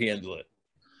able to handle it.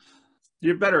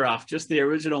 You're better off just the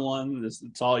original one.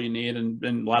 It's all you need, and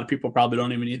a lot of people probably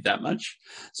don't even need that much.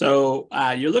 So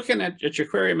you're looking at your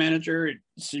query manager.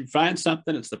 So you find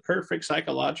something. It's the perfect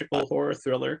psychological horror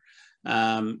thriller.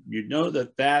 You know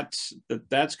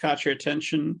that's caught your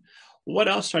attention. What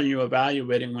else are you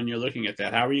evaluating when you're looking at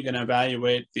that? How are you going to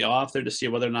evaluate the author to see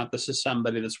whether or not this is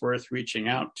somebody that's worth reaching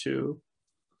out to?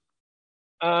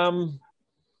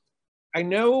 I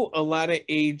know a lot of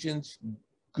agents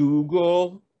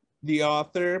Google the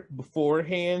author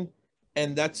beforehand,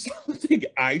 and that's something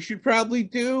I should probably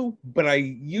do, but I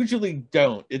usually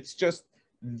don't. It's just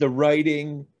the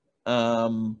writing,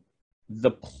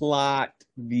 the plot,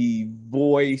 the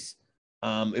voice.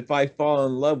 If I fall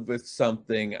in love with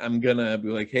something, I'm gonna be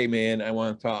like, hey man, I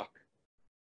want to talk.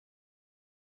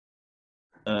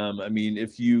 I mean,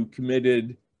 if you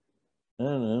committed, I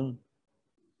don't know,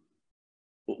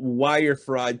 wire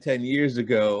fraud 10 years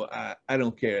ago, I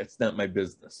don't care. It's not my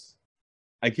business.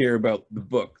 I care about the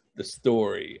book, the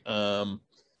story. I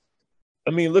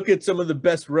mean, look at some of the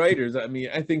best writers. I mean,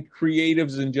 I think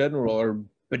creatives in general are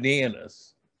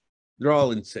bananas. They're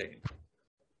all insane.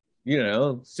 You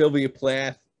know, Sylvia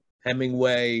Plath,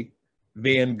 Hemingway,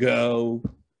 Van Gogh.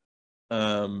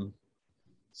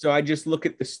 So I just look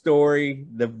at the story,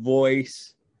 the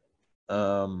voice,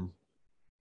 and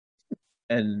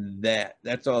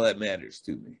that's all that matters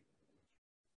to me.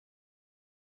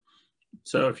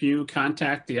 So if you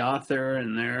contact the author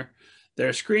and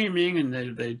they're screaming and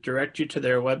they direct you to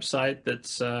their website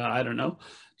that's I don't know,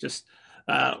 just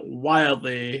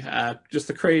wildly just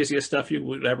the craziest stuff you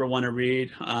would ever want to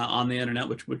read on the internet,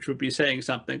 which would be saying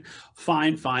something.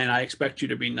 Fine, I expect you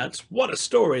to be nuts. What a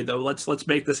story, though. Let's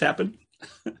make this happen.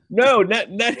 No, not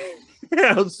you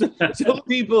know, some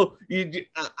people.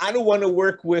 I don't want to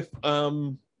work with.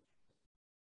 And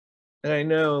I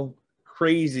know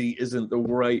crazy isn't the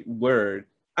right word.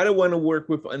 I don't want to work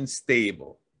with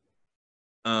unstable.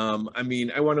 I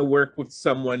mean, I want to work with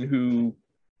someone who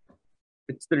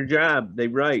it's their job. They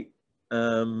write.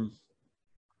 I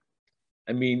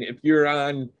mean, if you're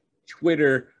on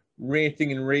Twitter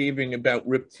ranting and raving about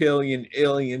reptilian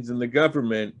aliens and the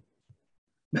government,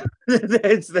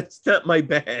 that's not my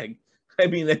bag. I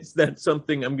mean, that's not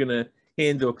something I'm gonna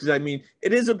handle because I mean,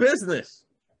 it is a business.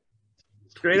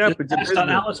 Straight up, it's a business. On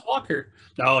Alice Walker.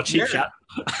 Oh, cheap shot.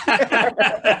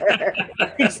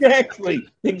 Exactly.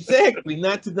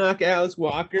 Not to knock Alice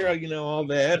Walker, you know, all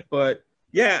that, but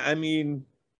yeah, I mean,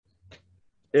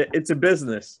 it's a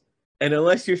business, and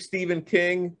unless you're Stephen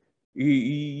King,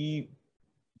 you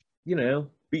know,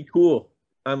 be cool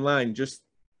online. Just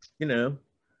you know,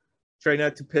 try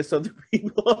not to piss other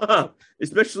people off,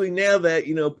 especially now that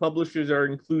you know publishers are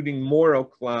including moral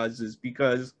clauses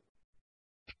because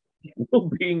people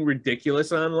being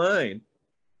ridiculous online.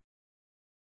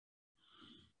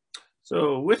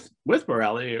 So with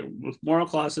morality, with moral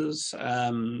clauses,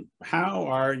 how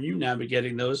are you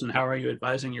navigating those, and how are you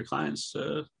advising your clients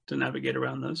to navigate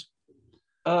around those?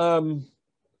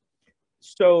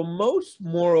 So most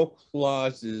moral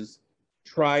clauses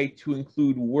try to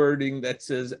include wording that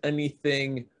says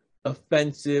anything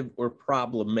offensive or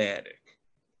problematic.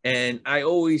 And I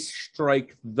always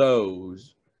strike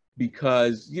those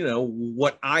because, you know,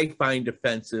 what I find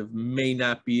offensive may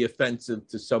not be offensive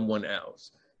to someone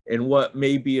else. And what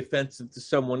may be offensive to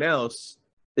someone else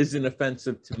isn't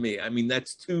offensive to me. I mean,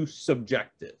 that's too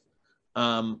subjective.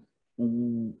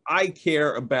 I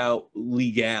care about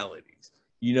legalities.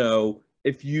 You know,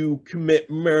 if you commit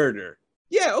murder,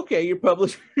 yeah, okay, your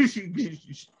publisher,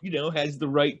 you know, has the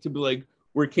right to be like,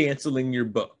 we're canceling your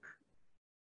book.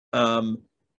 And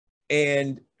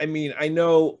I mean, I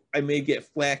know I may get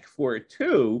flack for it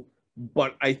too,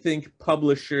 but I think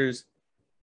publishers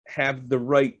have the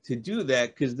right to do that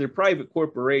because they're private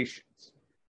corporations.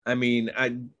 I mean,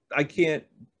 I can't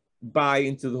buy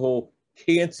into the whole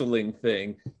canceling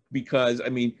thing because I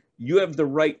mean, you have the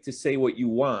right to say what you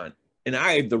want, and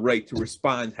I have the right to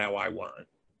respond how I want.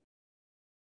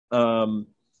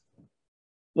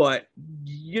 But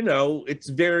you know, it's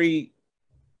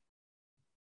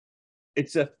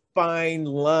a fine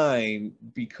line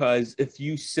because if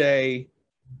you say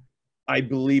I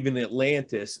believe in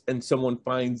Atlantis and someone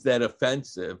finds that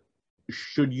offensive,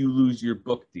 should you lose your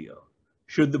book deal?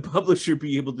 Should the publisher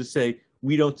be able to say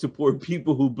we don't support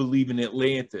people who believe in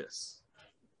Atlantis?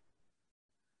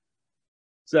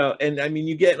 So, and I mean,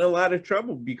 you get in a lot of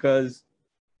trouble because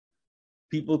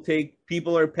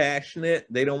People are passionate.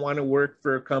 They don't want to work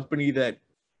for a company that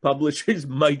publishes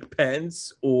Mike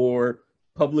Pence or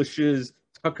publishes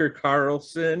Tucker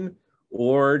Carlson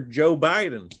or Joe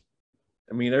Biden.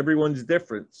 I mean, everyone's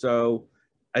different. So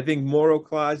I think moral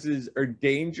clauses are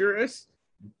dangerous,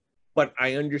 but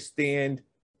I understand.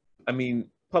 I mean,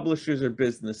 publishers are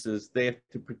businesses. They have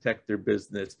to protect their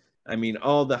business. I mean,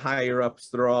 all the higher ups,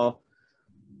 they're all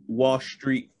Wall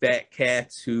Street fat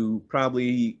cats who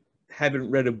probably haven't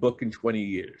read a book in 20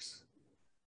 years.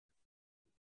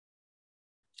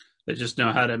 They just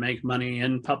know how to make money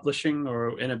in publishing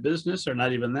or in a business, or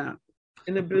not even that.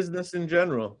 In a business in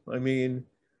general. I mean,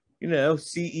 you know,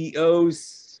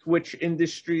 CEOs switch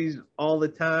industries all the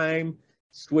time,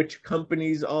 switch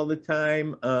companies all the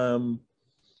time.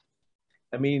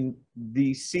 I mean,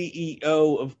 the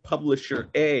CEO of Publisher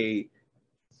A,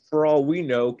 for all we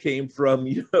know, came from,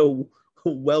 you know,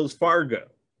 Wells Fargo.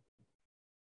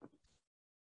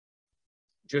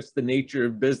 Just the nature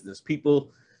of business.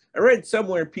 I read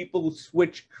somewhere people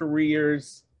switch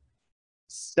careers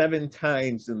 7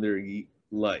 times in their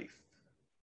life.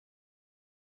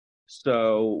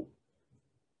 So,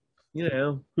 you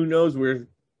know, who knows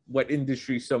what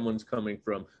industry someone's coming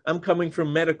from. I'm coming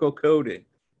from medical coding.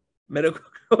 Medical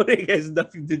coding has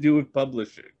nothing to do with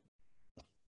publishing.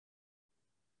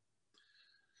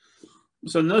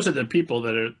 So those are the people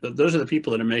that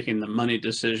are making the money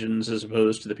decisions, as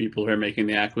opposed to the people who are making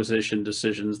the acquisition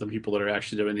decisions, the people that are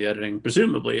actually doing the editing.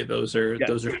 Presumably, those are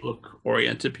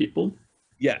book-oriented people.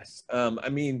 Yes. I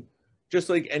mean, just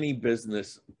like any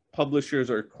business,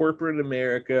 publishers are corporate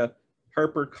America.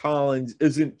 HarperCollins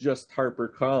isn't just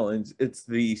HarperCollins. It's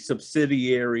the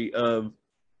subsidiary of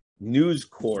News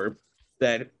Corp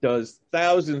that does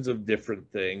thousands of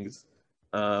different things.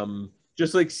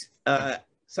 Just like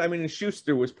Simon &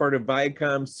 Schuster was part of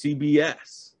Viacom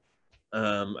CBS.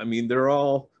 I mean, they're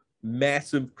all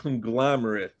massive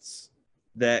conglomerates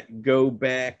that go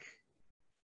back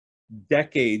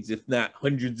decades, if not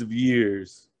hundreds of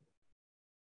years.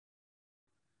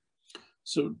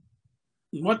 So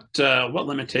what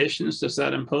limitations does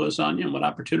that impose on you, and what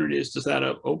opportunities does that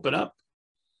open up?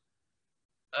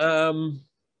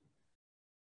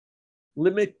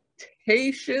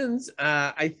 Limitations,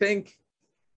 I think,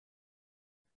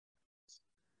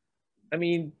 I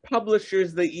mean,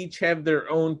 publishers, they each have their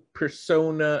own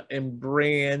persona and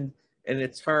brand, and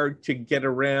it's hard to get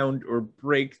around or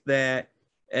break that.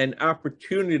 And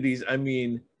opportunities, I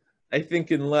mean, I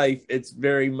think in life, it's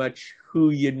very much who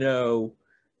you know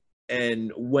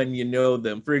and when you know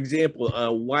them. For example,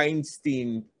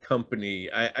 Weinstein Company,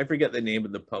 I forget the name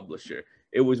of the publisher.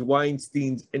 It was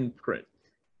Weinstein's Imprint.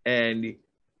 And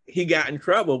he got in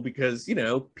trouble because, you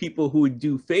know, people who would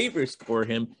do favors for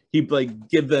him, he'd like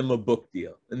give them a book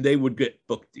deal and they would get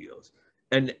book deals.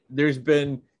 And there's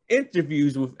been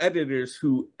interviews with editors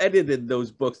who edited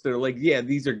those books that are like, yeah,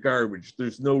 these are garbage.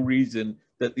 There's no reason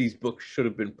that these books should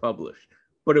have been published.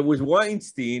 But it was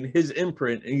Weinstein, his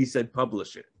imprint, and he said,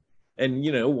 publish it. And,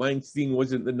 you know, Weinstein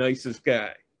wasn't the nicest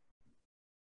guy,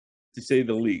 to say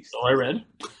the least. So I read.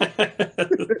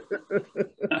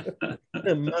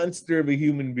 A monster of a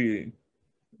human being.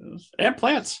 And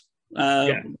plants.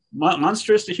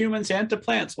 Monstrous to humans and to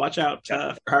plants. Watch out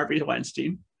for Harvey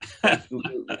Weinstein.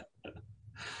 Absolutely.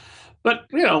 But,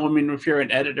 you know, I mean, if you're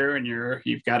an editor and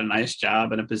you've got a nice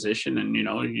job and a position, and, you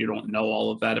know, you don't know all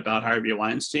of that about Harvey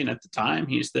Weinstein at the time,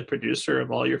 he's the producer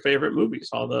of all your favorite movies,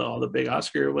 all the big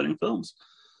Oscar-winning films.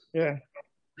 Yeah.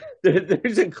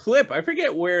 There's a clip, I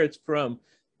forget where it's from,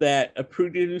 that a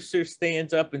producer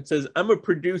stands up and says, I'm a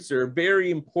producer, a very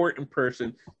important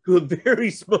person to a very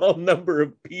small number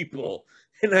of people.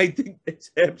 And I think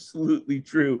that's absolutely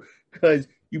true, because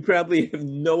you probably have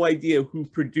no idea who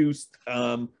produced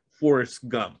Forrest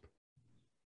Gump.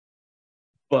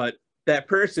 But that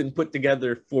person put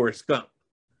together Forrest Gump.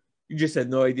 You just had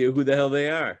no idea who the hell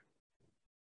they are.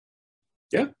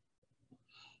 Yeah.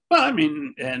 Well, I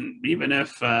mean, and even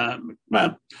if, I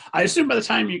assume by the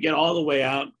time you get all the way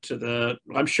out to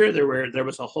I'm sure there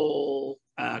was a whole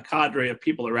cadre of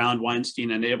people around Weinstein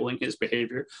enabling his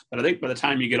behavior. But I think by the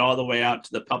time you get all the way out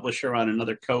to the publisher on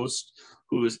another coast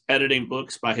who is editing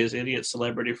books by his idiot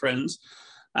celebrity friends,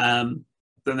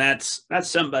 then that's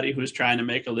somebody who's trying to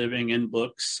make a living in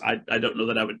books. I don't know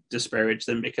that I would disparage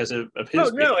them because of his.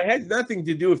 Oh, no, it has nothing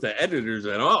to do with the editors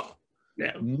at all.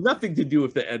 Yeah. Nothing to do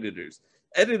with the editors.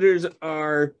 Editors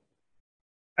are,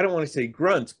 I don't want to say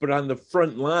grunts, but on the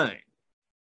front line.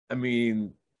 I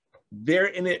mean, they're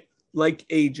in it like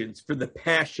agents for the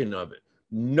passion of it.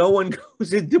 No one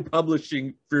goes into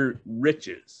publishing for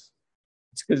riches.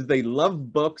 It's because they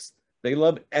love books, they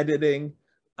love editing.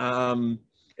 And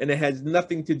and it has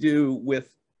nothing to do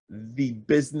with the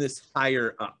business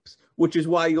higher ups, which is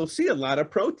why you'll see a lot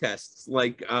of protests,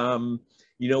 like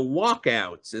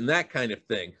walkouts and that kind of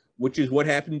thing, which is what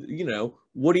happened.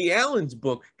 Woody Allen's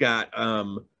book got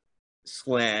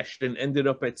slashed and ended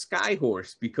up at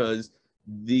Skyhorse because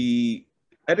the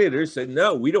editors said,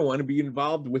 no, we don't want to be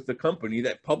involved with the company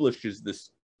that publishes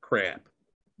this crap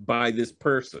by this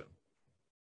person.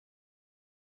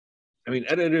 I mean,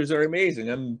 editors are amazing.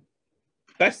 I'm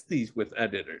besties with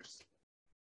editors.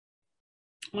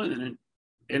 Well,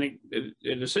 in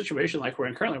a situation like we're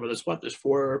in currently, where there's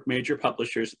 4 major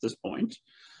publishers at this point.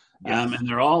 Yes. And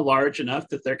they're all large enough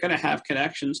that they're going to have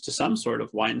connections to some sort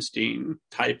of Weinstein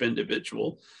type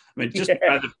individual. I mean, just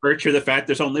by the virtue of the fact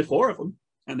there's only 4 of them,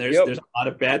 and there's a lot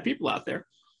of bad people out there.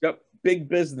 Yep, big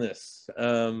business.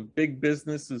 Big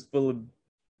business is full of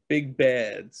big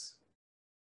bads.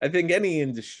 I think any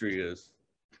industry is.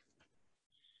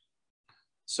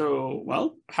 So,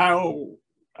 well, how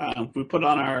we put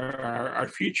on our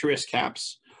futurist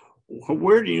caps,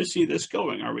 where do you see this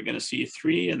going? Are we going to see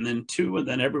 3 and then 2 and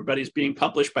then everybody's being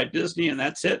published by Disney and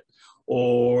that's it?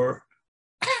 Or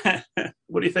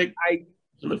what do you think? I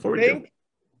look forward think to?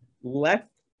 Left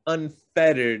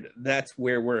unfettered, that's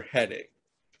where we're heading.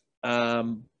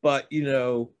 But,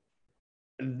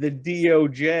 the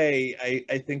DOJ,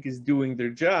 I think, is doing their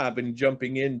job and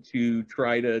jumping in to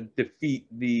try to defeat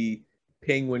the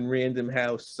Penguin Random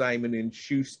House Simon &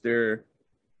 Schuster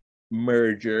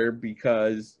merger,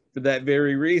 because for that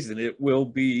very reason, it will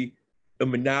be a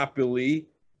monopoly,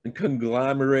 a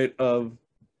conglomerate of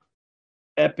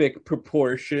epic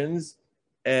proportions.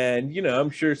 And,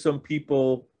 I'm sure some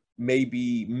people may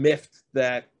be miffed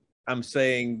that I'm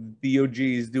saying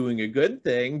DOJ is doing a good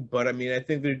thing, but I mean, I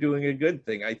think they're doing a good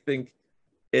thing. I think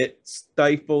it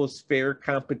stifles fair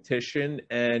competition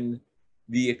and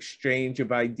the exchange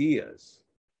of ideas.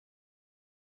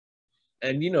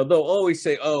 And, they'll always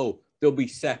say, oh, they'll be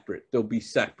separate.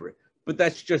 But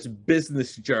that's just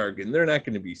business jargon. They're not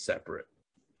going to be separate.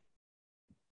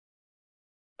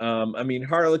 I mean,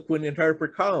 Harlequin and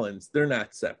HarperCollins, they're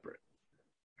not separate.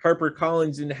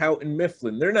 HarperCollins and Houghton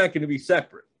Mifflin, they're not going to be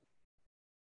separate.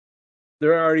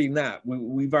 They're already not.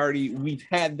 We've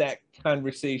had that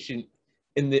conversation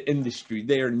in the industry.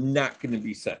 They are not going to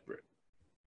be separate.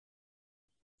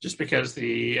 Just because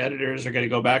the editors are going to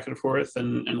go back and forth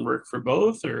and work for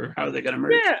both, or how are they going to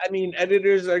merge? Yeah, I mean,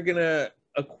 editors are going to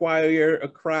acquire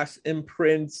across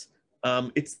imprints.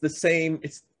 It's the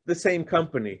same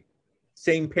company,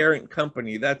 same parent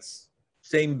company. That's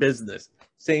same business,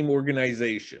 same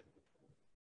organization.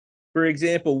 For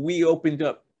example, we opened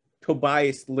up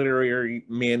Tobias Literary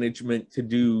Management to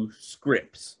do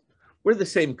scripts. We're the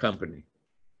same company.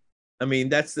 I mean,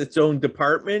 that's its own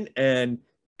department, and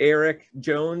Eric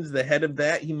Jones, the head of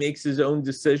that, he makes his own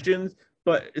decisions,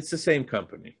 but it's the same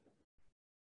company.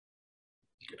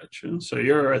 Gotcha. So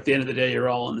you're, at the end of the day, you're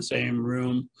all in the same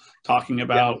room talking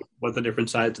about what the different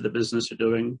sides of the business are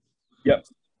doing. Yep,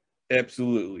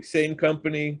 absolutely. Same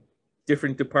company,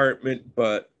 different department,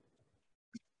 but,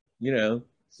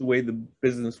 it's the way the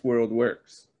business world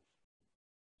works.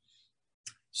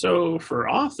 So for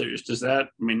authors,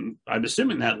 I'm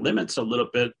assuming that limits a little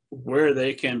bit where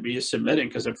they can be submitting,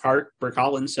 because if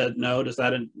HarperCollins said no, does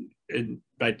that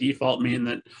by default mean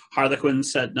that Harlequin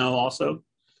said no also?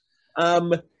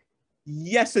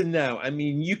 Yes and no. I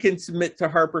mean, you can submit to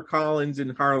HarperCollins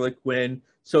and Harlequin,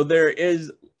 so there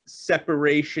is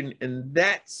separation in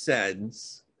that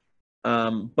sense,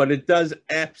 but it does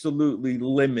absolutely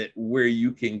limit where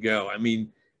you can go. I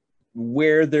mean,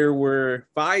 where there were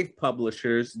 5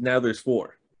 publishers, now there's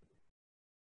 4,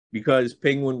 because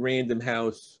Penguin Random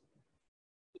House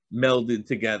melded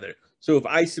together. So if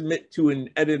I submit to an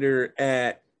editor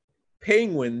at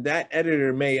Penguin, that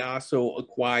editor may also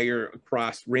acquire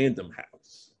across Random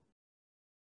House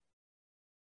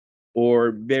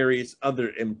or various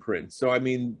other imprints. So, I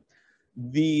mean,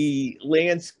 the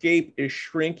landscape is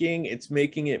shrinking. It's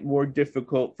making it more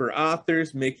difficult for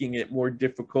authors, making it more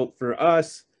difficult for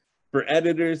us. For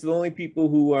editors, the only people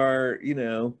who are,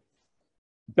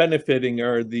 benefiting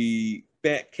are the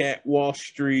fat cat Wall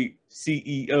Street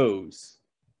CEOs.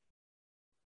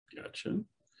 Gotcha.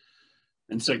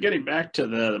 And so getting back to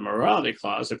the morality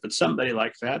clause, if it's somebody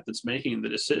like that that's making the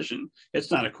decision,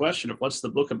 it's not a question of what's the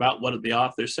book about, what did the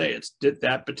author say? It's, did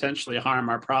that potentially harm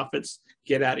our profits?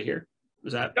 Get out of here.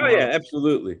 Was that? Oh, yeah,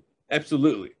 absolutely.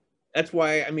 Absolutely. That's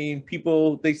why, I mean,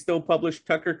 people, they still publish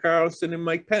Tucker Carlson and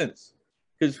Mike Pence.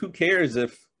 Because who cares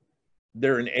if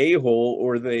they're an a-hole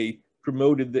or they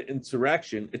promoted the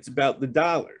insurrection? It's about the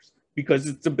dollars, because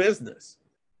it's a business.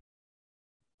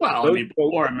 Well, I Those mean, folks,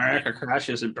 before America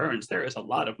crashes and burns, there is a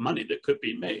lot of money that could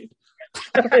be made.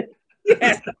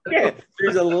 yeah, yeah,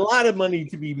 there's a lot of money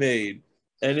to be made,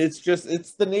 and it's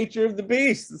the nature of the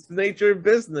beast. It's the nature of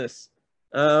business.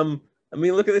 I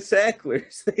mean, look at the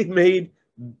Sacklers. They made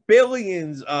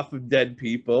billions off of dead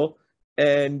people,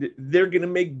 and they're going to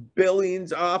make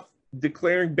billions off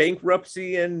declaring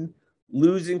bankruptcy and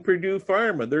losing Purdue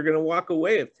Pharma. They're going to walk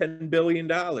away with $10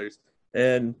 billion,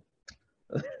 and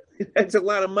that's a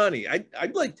lot of money.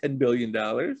 I'd like $10 billion.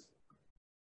 Yeah.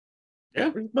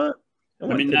 Where's my? I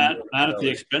mean, not at the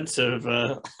expense of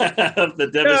of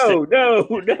the No,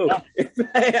 devastation. no.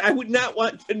 I would not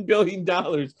want $10 billion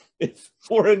if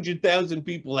 400,000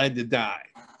 people had to die.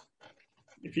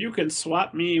 If you can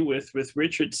swap me with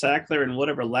Richard Sackler and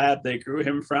whatever lab they grew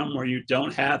him from, where you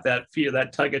don't have that fear,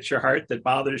 that tug at your heart that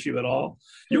bothers you at all,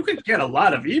 you can get a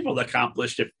lot of evil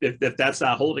accomplished if that's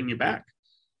not holding you back.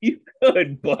 You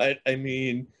could, but I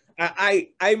mean,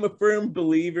 I'm a firm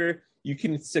believer you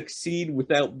can succeed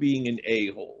without being an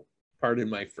a-hole. Pardon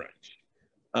my French.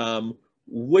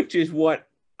 Which is what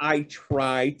I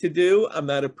try to do. I'm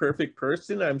not a perfect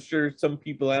person. I'm sure some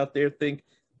people out there think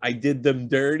I did them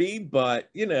dirty, but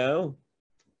you know,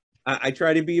 I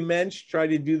try to be a mensch, try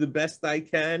to do the best I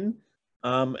can,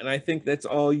 and I think that's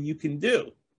all you can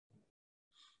do.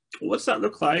 What's that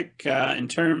look like in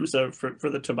terms of for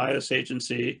the Tobias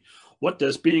Agency? What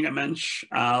does being a mensch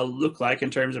look like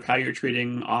in terms of how you're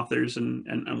treating authors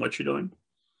and what you're doing?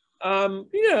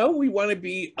 You know, we want to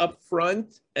be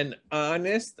upfront and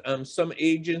honest. Some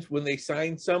agents, when they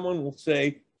sign someone, will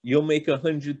say, "You'll make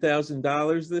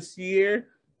 $100,000 this year,"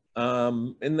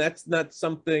 and that's not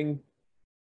something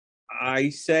I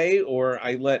say or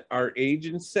I let our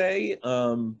agents say.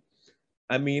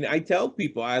 I mean, I tell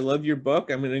people, I love your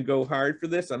book. I'm going to go hard for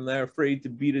this. I'm not afraid to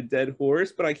beat a dead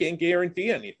horse, but I can't guarantee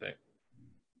anything.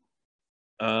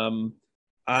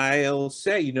 I'll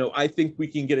say, you know, I think we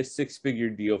can get a 6-figure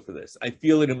deal for this. I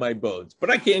feel it in my bones, but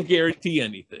I can't guarantee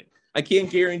anything. I can't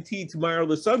guarantee tomorrow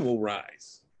the sun will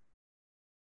rise.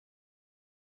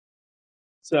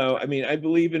 So, I mean, I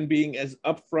believe in being as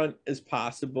upfront as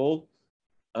possible.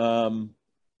 And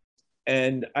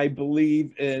I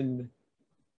believe in,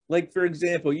 like, for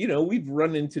example, you know, we've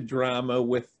run into drama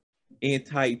with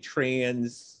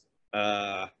anti-trans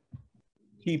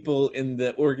people in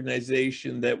the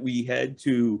organization that we had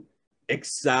to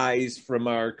excise from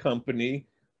our company.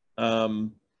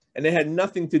 And it had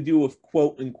nothing to do with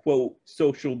quote unquote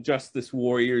social justice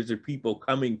warriors or people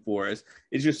coming for us.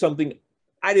 It's just something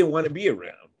I didn't want to be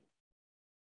around.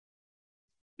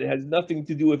 It has nothing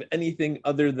to do with anything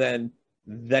other than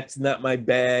that's not my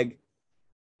bag.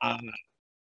 I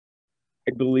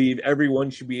believe everyone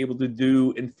should be able to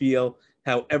do and feel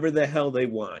however the hell they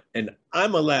want. And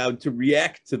I'm allowed to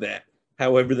react to that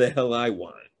however the hell I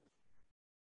want.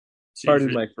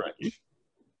 Pardon my French.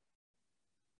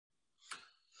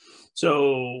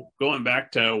 So going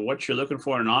back to what you're looking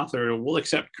for in an author, we'll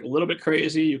accept a little bit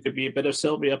crazy. You could be a bit of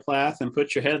Sylvia Plath and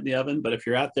put your head in the oven, but if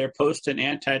you're out there posting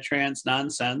anti-trans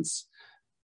nonsense,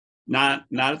 not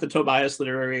at the Tobias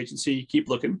Literary Agency, keep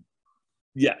looking.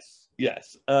 Yes.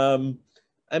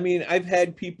 I mean, I've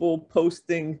had people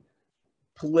posting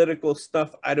political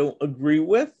stuff I don't agree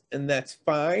with, and that's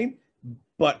fine.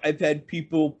 But I've had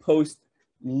people post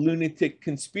lunatic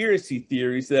conspiracy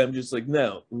theories that I'm just like,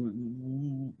 no,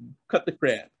 cut the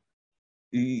crap.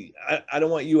 I don't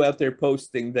want you out there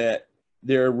posting that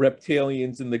there are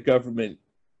reptilians in the government,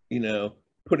 you know,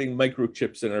 putting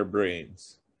microchips in our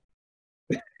brains.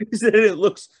 Because then it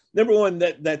looks, number one,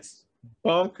 that's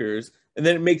bonkers, and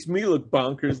then it makes me look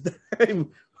bonkers that I'm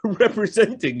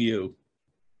representing you.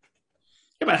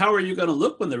 Yeah, but how are you going to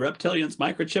look when the reptilians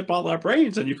microchip all our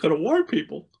brains and you could have warned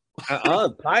people? I'll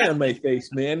have pie on my face,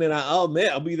 man, and I'll admit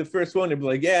I'll be the first one to be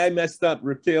like, yeah, I messed up.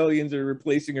 Reptilians are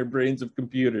replacing our brains with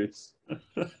computers.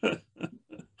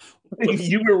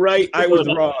 You were right. I was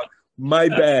wrong. My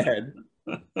bad.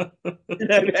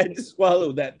 And I've had to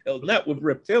swallow that pill, not with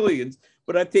reptilians,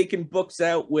 but I've taken books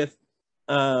out with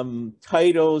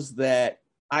titles that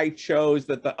I chose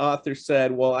that the author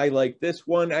said, well, I like this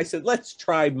one. I said, let's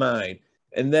try mine.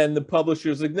 And then the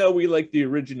publisher's like, no, we like the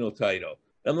original title.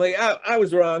 I'm like, I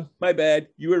was wrong. My bad.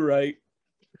 You were right.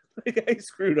 Like, I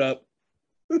screwed up.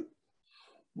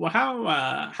 Well,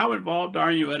 how involved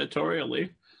are you editorially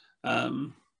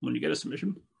when you get a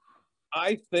submission?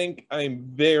 I think I'm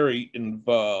very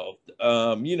involved.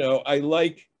 You know, I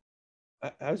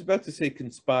was about to say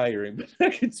conspiring, but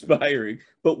not conspiring,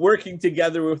 but working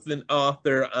together with an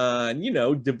author on, you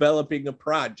know, developing a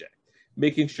project,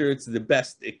 making sure it's the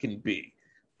best it can be.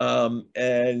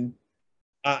 And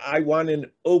I want an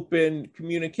open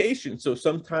communication. So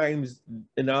sometimes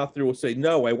an author will say,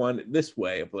 no, I want it this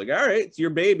way. I'm like, all right, it's your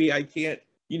baby. I can't,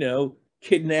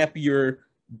 kidnap your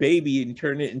baby and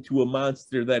turn it into a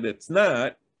monster that it's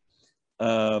not.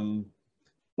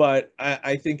 But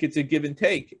I think it's a give and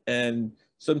take. And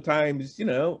sometimes,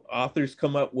 authors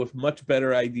come up with much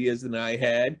better ideas than I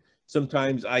had.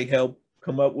 Sometimes I help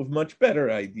come up with much better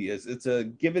ideas. It's a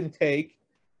give and take,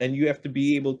 and you have to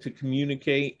be able to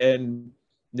communicate and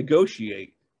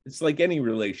negotiate. It's like any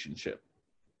relationship.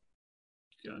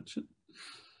 Gotcha.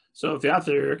 So if the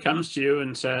author comes to you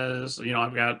and says,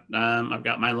 I've got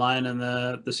my line in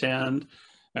the sand,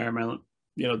 or my,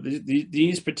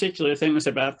 these particular things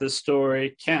about this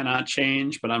story cannot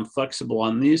change, but I'm flexible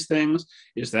on these things.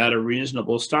 Is that a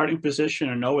reasonable starting position,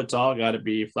 or no, it's all got to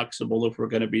be flexible if we're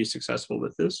going to be successful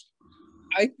with this?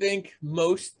 I think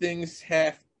most things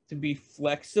have to be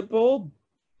flexible,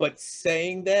 but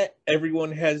saying that,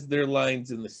 everyone has their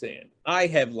lines in the sand. I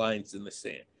have lines in the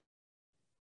sand.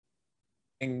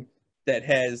 That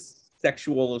has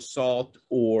sexual assault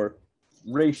or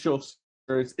racial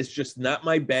slurs, it's just not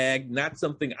my bag, not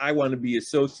something I want to be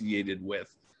associated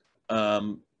with.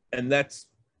 And that's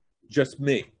just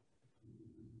me.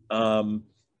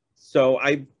 So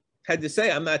I had to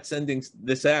say, I'm not sending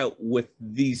this out with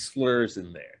these slurs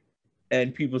in there.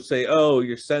 And people say, oh,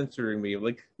 you're censoring me. I'm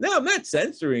like, no, I'm not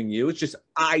censoring you. It's just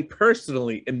I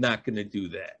personally am not going to do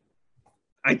that.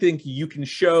 I think you can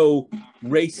show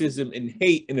racism and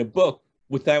hate in a book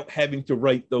without having to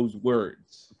write those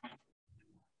words.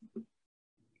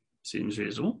 Seems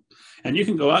reasonable. And you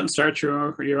can go out and start your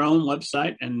own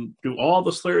website and do all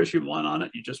the slurs you want on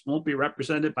it. You just won't be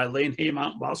represented by Lane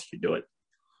Heymont whilst you do it.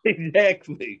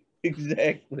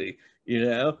 Exactly.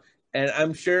 And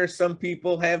I'm sure some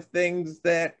people have things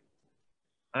that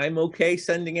I'm okay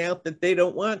sending out that they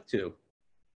don't want to.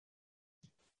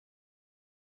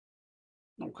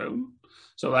 Okay.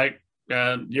 So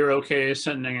you're okay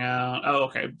sending out,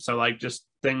 okay. So just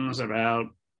things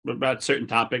about certain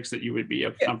topics that you would be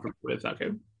comfortable with. Okay.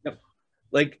 Yep.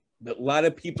 Like a lot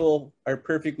of people are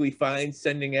perfectly fine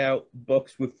sending out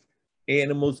books with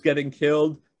animals getting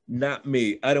killed. Not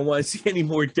me. I don't want to see any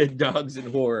more dead dogs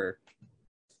in horror.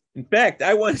 In fact,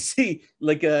 I want to see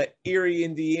like a Erie,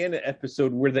 Indiana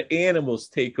episode where the animals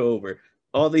take over.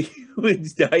 All the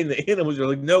humans die and the animals are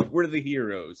like, nope, we're the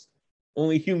heroes.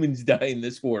 Only humans die in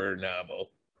this horror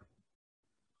novel.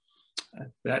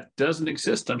 That doesn't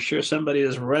exist. I'm sure somebody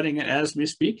is writing it as we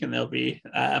speak, and they'll be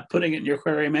putting it in your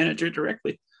query manager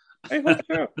directly. I hope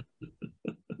so.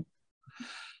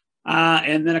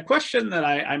 And then a question that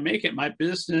I make it my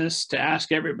business to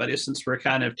ask everybody, since we're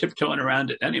kind of tiptoeing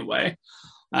around it anyway.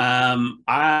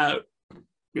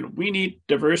 We need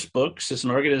diverse books as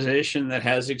an organization that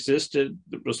has existed,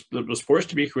 that was forced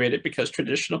to be created because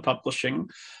traditional publishing,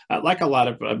 like a lot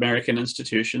of American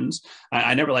institutions,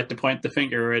 I never like to point the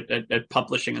finger at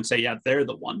publishing and say, yeah, they're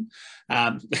the one.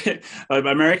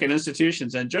 American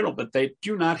institutions in general, but they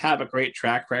do not have a great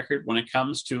track record when it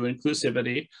comes to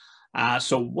inclusivity.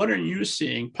 So what are you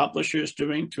seeing publishers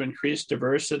doing to increase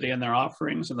diversity in their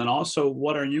offerings? And then also,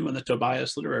 what are you and the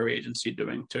Tobias Literary Agency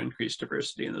doing to increase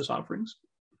diversity in those offerings?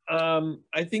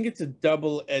 I think it's a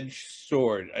double-edged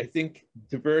sword. I think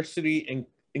diversity and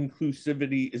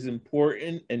inclusivity is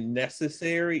important and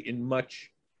necessary and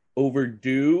much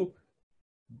overdue.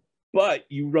 But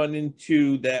you run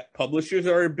into that publishers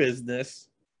are a business.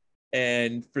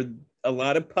 And for a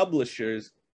lot of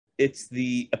publishers, it's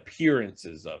the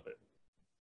appearances of it.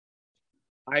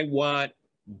 I want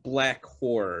black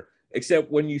horror,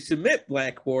 except when you submit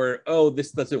black horror, oh,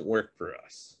 this doesn't work for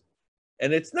us.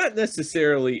 And it's not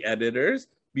necessarily editors,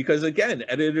 because again,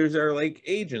 editors are like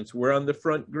agents. We're on the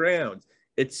front ground.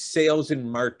 It's sales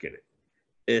and marketing.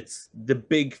 It's the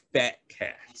big fat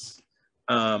cats.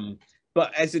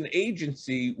 But as an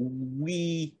agency,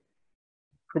 we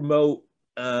promote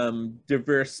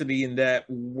diversity in that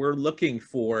we're looking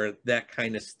for that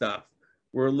kind of stuff.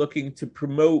 We're looking to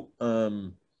promote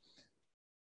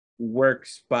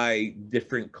works by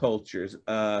different cultures.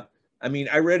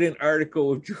 I read an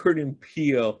article of Jordan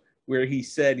Peele where he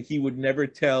said he would never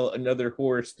tell another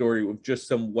horror story with just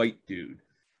some white dude.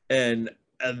 And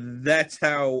that's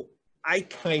how I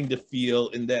kind of feel,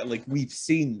 in that, like, we've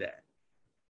seen that.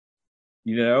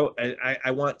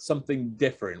 I want something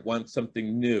different, want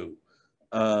something new.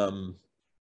 And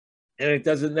it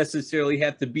doesn't necessarily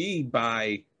have to be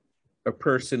by a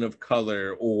person of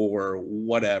color or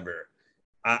whatever.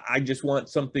 I just want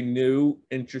something new,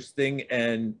 interesting,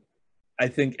 and I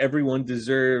think everyone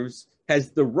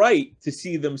has the right to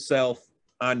see themselves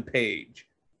on page,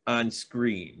 on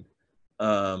screen.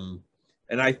 And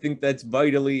And I think that's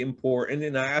vitally important.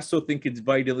 And I also think it's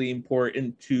vitally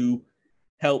important to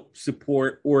help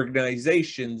support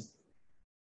organizations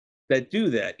that do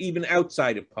that, even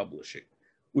outside of publishing,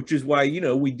 which is why,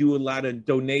 we do a lot of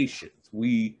donations.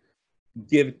 We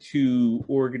give to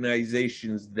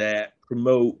organizations that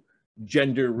promote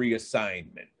gender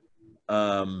reassignment.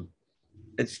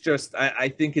 It's just, I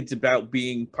think it's about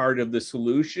being part of the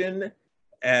solution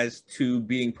as to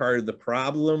being part of the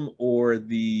problem or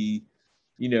the,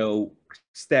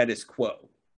 status quo.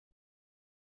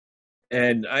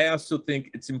 And I also think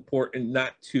it's important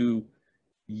not to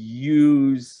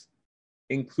use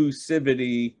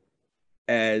inclusivity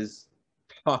as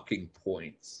talking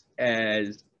points,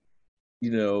 as,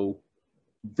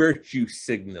 virtue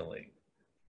signaling.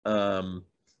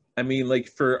 Like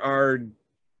for our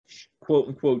quote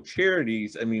unquote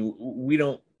charities, we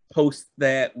don't post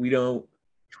that, we don't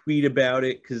tweet about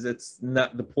it, because that's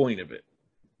not the point of it.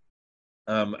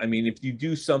 If you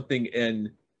do something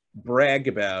and brag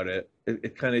about it,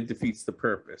 it kind of defeats the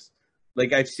purpose.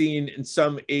 Like I've seen in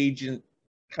some agent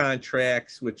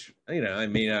contracts, which, I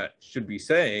may not should be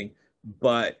saying,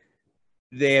 but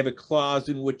they have a clause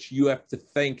in which you have to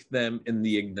thank them in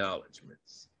the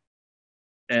acknowledgments.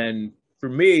 And for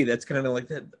me, that's kind of like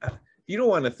that. If you don't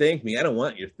want to thank me, I don't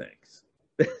want your thanks.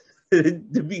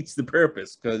 It defeats the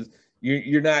purpose, because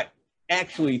you're not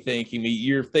actually thanking me.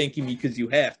 You're thanking me because you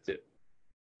have to.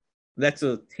 That's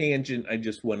a tangent I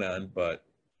just went on, but,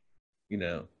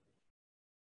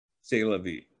 c'est la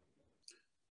vie.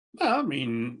 Well,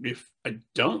 if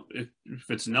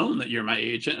it's known that you're my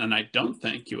agent and I don't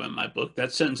thank you in my book,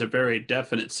 that sends a very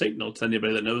definite signal to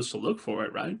anybody that knows to look for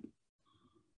it, right?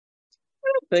 I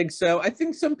don't think so. I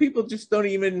think some people just don't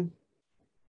even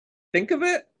think of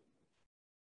it.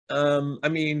 I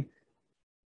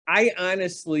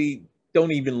honestly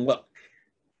don't even look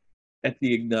at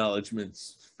the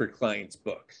acknowledgments for clients'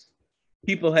 books.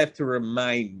 People have to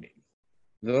remind me.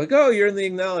 They're like, "Oh, you're in the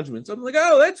acknowledgments." I'm like,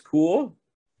 "Oh, that's cool."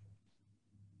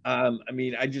 I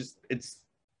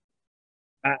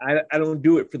don't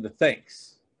do it for the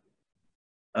thanks.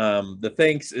 The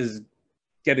thanks is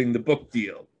getting the book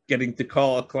deal, getting to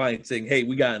call a client saying, "Hey,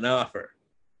 we got an offer."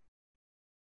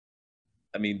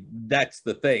 That's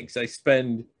the thanks. I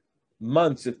spend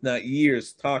months, if not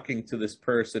years, talking to this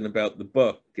person about the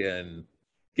book and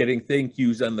getting thank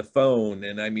yous on the phone.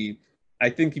 And I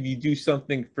think if you do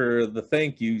something for the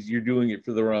thank yous, you're doing it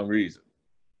for the wrong reason.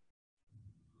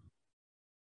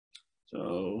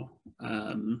 So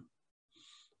I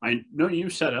know you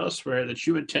said elsewhere that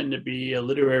you intend to be a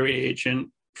literary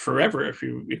agent forever if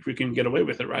we can get away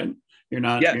with it, right? You're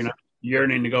not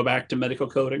yearning to go back to medical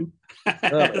coding. Oh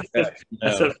my gosh,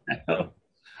 no.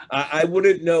 I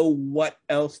wouldn't know what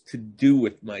else to do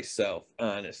with myself,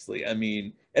 honestly.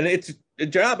 And it's a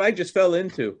job I just fell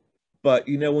into. But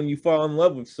when you fall in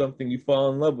love with something, you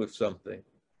fall in love with something.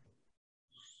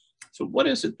 So what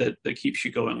is it that keeps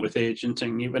you going with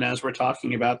agenting, even as we're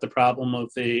talking about the problem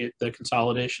of the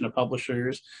consolidation of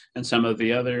publishers and some of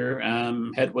the other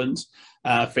headwinds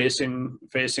facing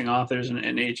authors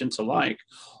and agents alike?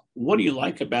 What do you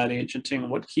like about agenting?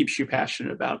 What keeps you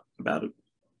passionate about it?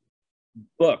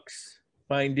 Books,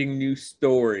 finding new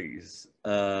stories.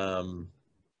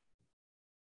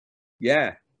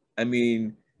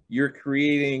 You're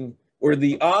creating, or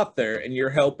the author, and you're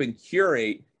helping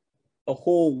curate a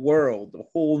whole world, a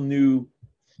whole new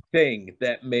thing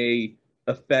that may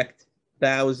affect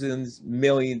thousands,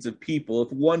 millions of people.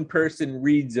 If one person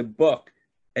reads a book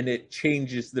and it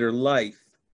changes their life,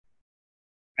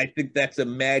 I think that's a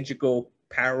magical,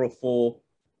 powerful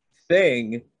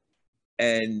thing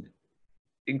and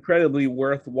incredibly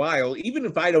worthwhile, even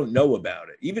if I don't know about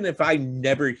it, even if I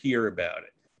never hear about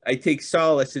it. I take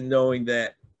solace in knowing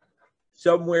that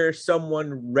somewhere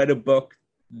someone read a book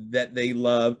that they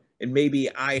love, and maybe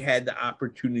I had the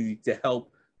opportunity to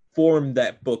help form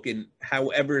that book in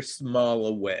however small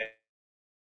a way.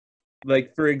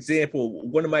 Like, for example,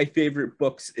 one of my favorite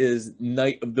books is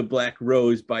Night of the Black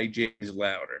Rose by James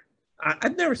Lowder.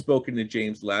 I've never spoken to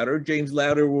James Lowder. James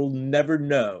Lowder will never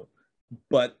know.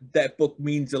 But that book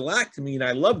means a lot to me, and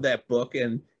I love that book.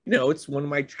 And, it's one of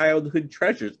my childhood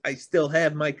treasures. I still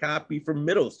have my copy from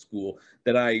middle school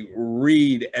that I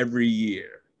read every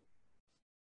year.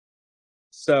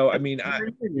 So,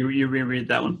 you reread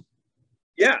that one?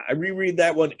 Yeah, I reread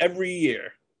that one every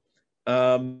year.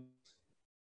 And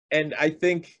I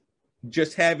think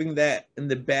just having that in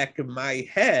the back of my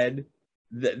head,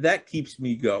 that keeps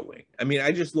me going.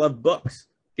 I just love books,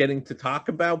 getting to talk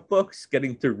about books,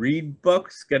 getting to read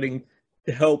books, getting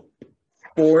to help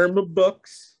form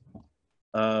books.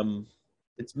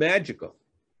 It's magical.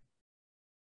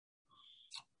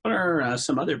 What are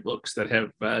some other books that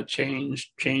have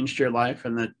changed your life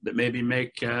and that maybe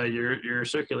make your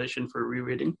circulation for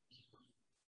rereading?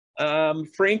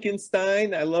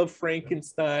 Frankenstein. I love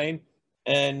Frankenstein,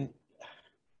 and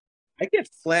I get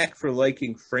flack for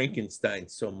liking Frankenstein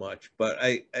so much, but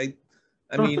I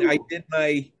mean, I did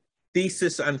my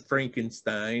thesis on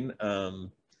Frankenstein.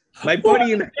 My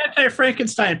buddy and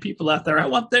Anti-Frankenstein people out there, I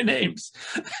want their names.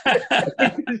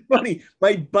 it's funny.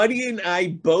 My buddy and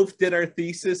I both did our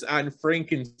thesis on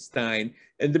Frankenstein,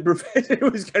 and the professor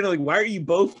was kind of like, "Why are you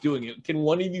both doing it? Can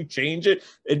one of you change it?"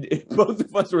 And both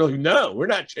of us were like, "No, we're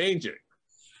not changing."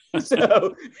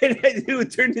 So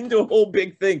it turned into a whole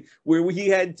big thing where we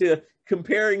had to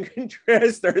compare and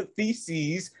contrast our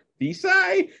thesi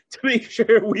to make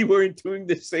sure we weren't doing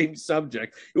the same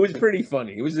subject. It was pretty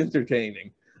funny. It was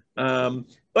entertaining.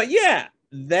 But yeah,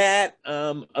 that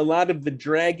a lot of the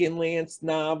Dragonlance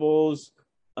novels,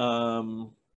 a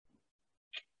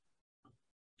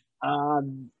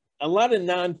lot of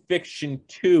nonfiction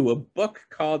too. A book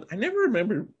called, I never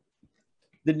remember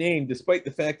the name, despite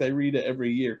the fact I read it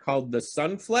every year, called The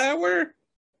Sunflower.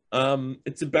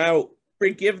 It's about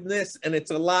forgiveness, and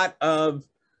it's a lot of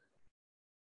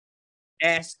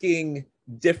asking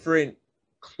different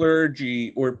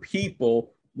clergy or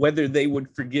people whether they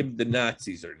would forgive the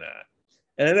Nazis or not.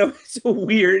 And I know it's a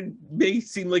weird, may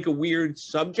seem like a weird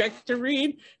subject to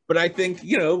read, but I think,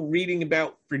 reading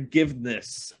about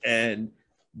forgiveness and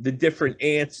the different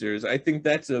answers, I think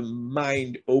that's a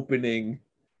mind-opening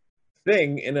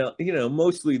thing. And,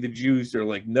 mostly the Jews are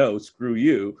like, no, screw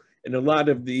you. And a lot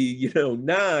of the,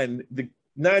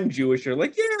 non-Jewish are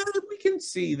like, yeah, we can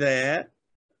see that.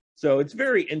 So it's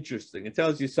very interesting. It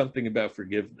tells you something about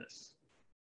forgiveness.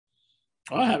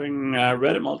 Well, having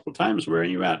read it multiple times, where are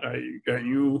you at? Are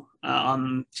you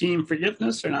on team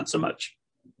forgiveness or not so much?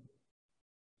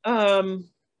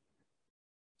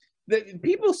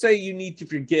 People say you need to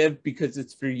forgive because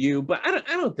it's for you, but I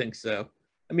don't think so.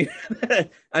 I mean,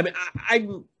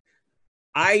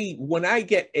 I when I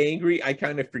get angry, I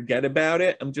kind of forget about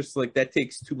it. I'm just like, that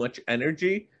takes too much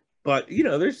energy. But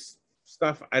there's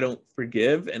stuff I don't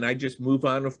forgive, and I just move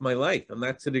on with my life. I'm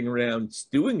not sitting around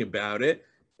stewing about it.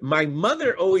 My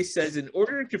mother always says, in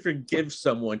order to forgive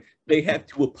someone, they have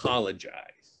to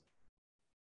apologize.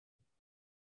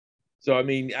 So, I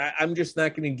mean, I'm just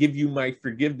not going to give you my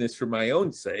forgiveness for my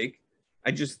own sake. I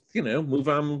just, move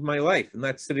on with my life. I'm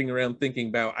not sitting around thinking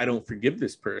about, I don't forgive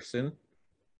this person.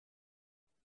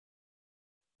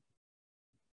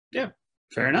 Yeah,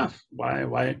 fair enough.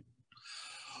 Why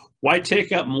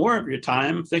take up more of your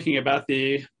time thinking about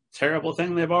the terrible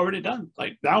thing they've already done?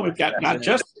 Like, now we've got not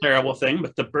just the terrible thing,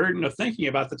 but the burden of thinking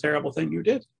about the terrible thing you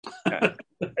did. And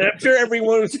I'm sure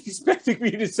everyone was expecting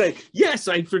me to say, yes,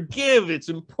 I forgive. It's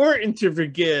important to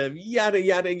forgive, yada,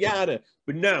 yada, yada.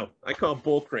 But no, I call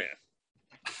bullcrap.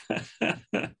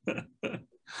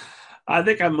 I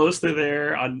think I'm mostly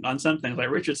there on some things. Like,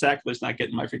 Richard Sackler's not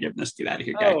getting my forgiveness. Get out of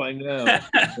here, guy. Oh, I know.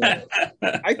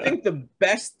 I think the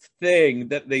best thing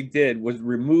that they did was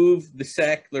remove the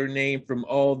Sackler name from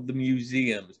all the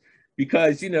museums.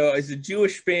 Because, as a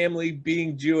Jewish family,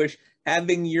 being Jewish,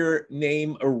 having your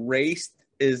name erased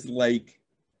is like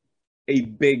a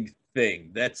big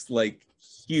thing. That's like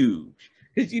huge.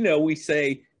 Because, we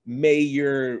say, may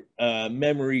your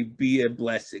memory be a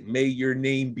blessing. May your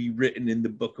name be written in the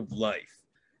book of life.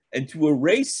 And to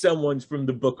erase someone's from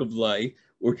the book of life,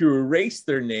 or to erase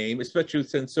their name, especially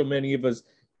since so many of us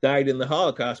died in the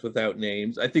Holocaust without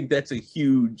names, I think that's a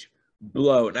huge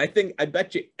blow. And I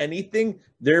bet you anything,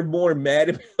 they're more mad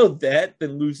about that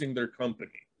than losing their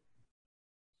company.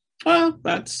 Well,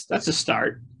 that's a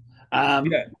start.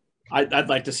 Yeah. I'd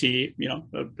like to see,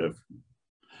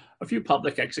 a few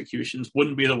public executions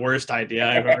wouldn't be the worst idea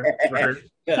I've ever heard.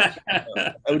 Yeah,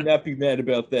 I would not be mad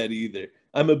about that either.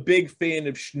 I'm a big fan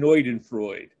of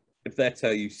Schneidenfreud, if that's how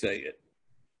you say it.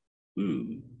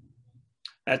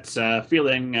 That's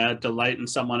feeling delight in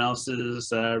someone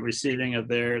else's receiving of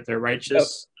their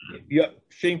righteous. Yep.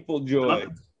 Shameful joy.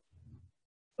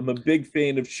 I'm a big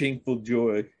fan of shameful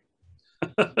joy.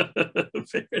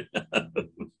 Fair enough.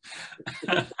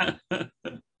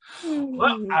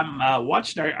 Well, I'm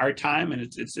watching our time, and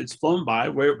it's flown by.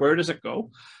 Where does it go?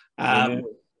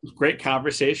 Great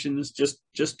conversations.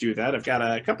 Just do that. I've got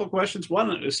a couple of questions. One,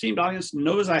 the esteemed audience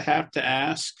knows I have to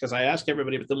ask, because I ask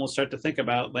everybody, but then we'll start to think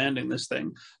about landing this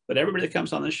thing. But everybody that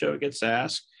comes on this show gets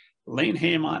asked. Lane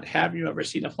Heymont, have you ever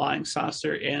seen a flying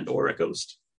saucer and or a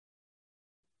ghost?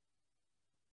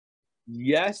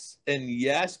 Yes and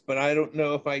yes, but I don't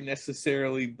know if I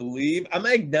necessarily believe. I'm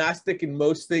agnostic in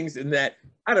most things, in that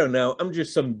I don't know. I'm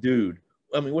just some dude.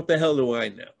 I mean, what the hell do I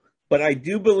know? but I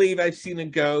do believe I've seen a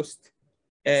ghost,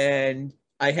 and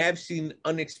I have seen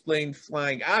unexplained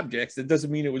flying objects. That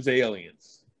doesn't mean it was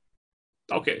aliens.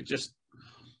 Okay, just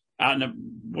out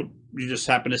in you just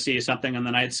happen to see something in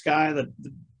the night sky that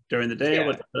during the day.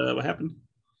 Yeah. What happened?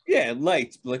 Yeah,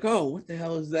 lights. Like, oh, what the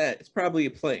hell is that? It's probably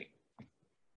a plane.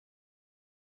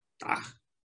 Ah,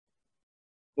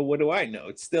 But what do I know?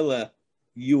 It's still a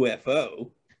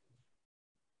UFO.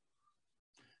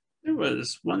 there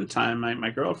was one time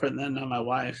my girlfriend, then now my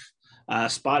wife,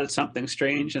 spotted something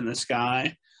strange in the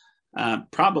sky.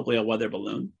 Probably a weather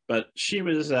balloon, but she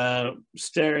was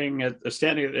standing there at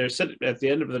the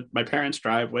end of my parents'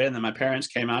 driveway, and then my parents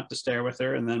came out to stare with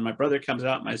her, and then my brother comes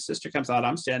out, my sister comes out,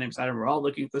 I'm standing beside her, we're all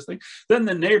looking at this thing. Then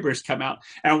the neighbors come out,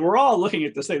 and we're all looking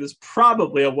at this thing. That's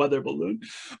probably a weather balloon,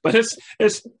 but it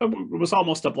was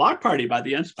almost a block party by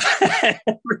the end.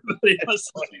 Everybody was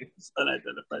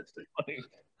unidentified thing.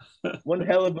 One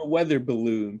hell of a weather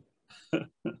balloon.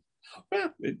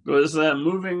 Well, it was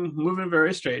moving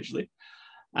very strangely.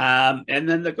 And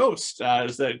then the ghost.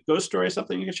 Is the ghost story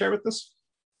something you can share with us?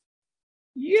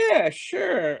 Yeah,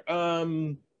 sure.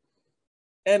 And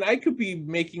I could be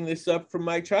making this up from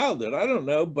my childhood. I don't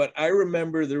know, but I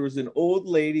remember there was an old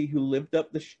lady who lived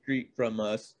up the street from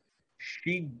us.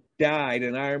 She died,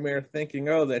 and I remember thinking,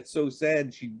 "Oh, that's so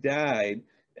sad. She died."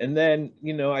 And then,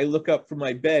 I look up from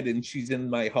my bed, and she's in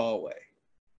my hallway.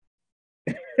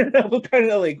 And I'm kind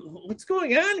of like, what's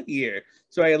going on here?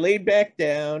 So I laid back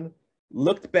down,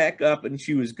 looked back up, and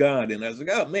she was gone. And I was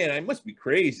like, oh man, I must be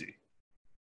crazy.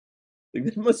 Like,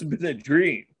 this must have been a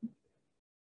dream.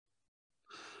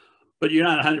 But you're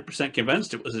not 100%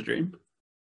 convinced it was a dream.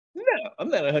 No, I'm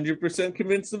not 100%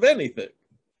 convinced of anything.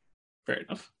 Fair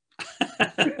enough.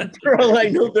 For all I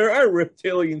know, there are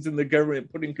reptilians in the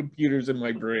government putting computers in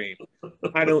my brain.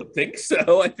 I don't think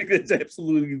so. I think that's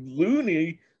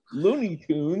absolutely Looney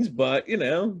Tunes, but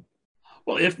Well,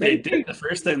 if they did, the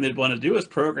first thing they'd want to do is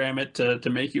program it to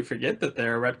make you forget that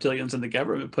there are reptilians in the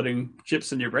government putting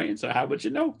chips in your brain. So how would you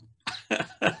know?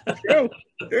 True.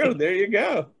 There you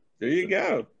go.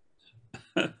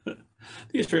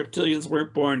 These reptilians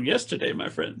weren't born yesterday, my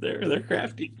friend. They're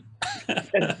crafty.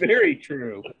 That's very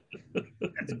true.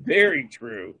 That's very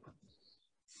true.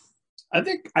 I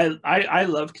think I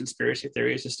love conspiracy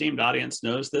theories. Esteemed audience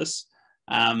knows this.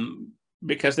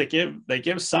 Because they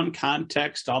give some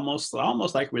context, almost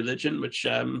like religion, which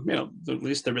at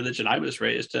least the religion I was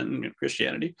raised in,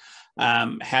 Christianity,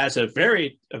 has a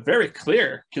very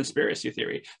clear conspiracy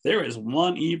theory. There is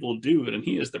one evil dude, and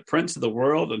he is the prince of the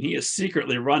world, and he is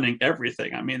secretly running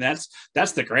everything. I mean, that's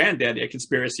the granddaddy of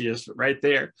conspiracy is right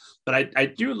there. But I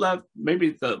do love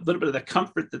maybe the little bit of the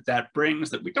comfort that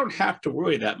brings, that we don't have to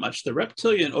worry that much. The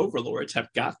reptilian overlords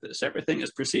have got this. Everything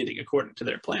is proceeding according to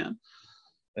their plan.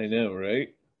 I know,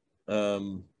 right?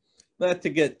 Not to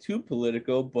get too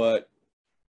political, but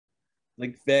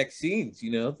like vaccines,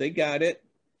 they got it.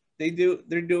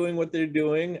 They're doing what they're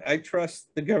doing. I trust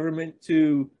the government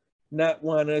to not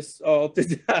want us all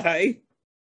to die.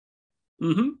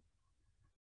 Mm-hmm.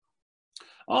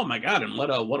 Oh my God! And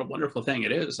what a wonderful thing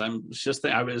it is. I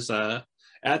was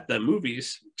at the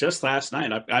movies just last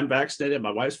night. I'm vaccinated.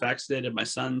 My wife's vaccinated. My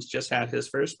son's just had his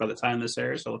first. By the time this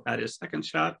airs, he'll have had his second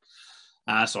shot.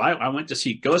 So I went to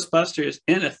see Ghostbusters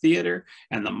in a theater,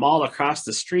 and the mall across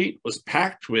the street was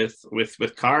packed with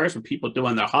cars and people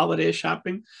doing their holiday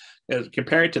shopping.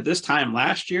 Compared to this time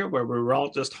last year, where we were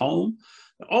all just home,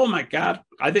 oh my God!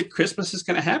 I think Christmas is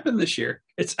going to happen this year.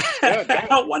 It's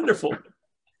how wonderful.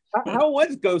 How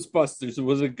was Ghostbusters?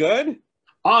 Was it good?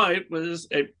 Oh, it was.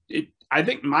 I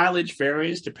think mileage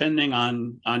varies depending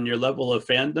on your level of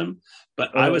fandom.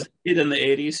 But I was a kid in the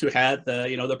 80s who had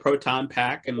the proton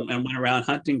pack and went around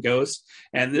hunting ghosts.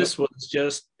 And this was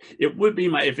just, it would be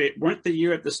if it weren't the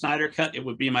year of the Snyder Cut, it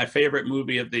would be my favorite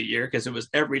movie of the year, because it was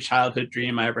every childhood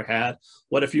dream I ever had.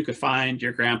 What if you could find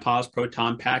your grandpa's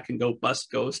proton pack and go bust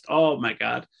ghost? Oh my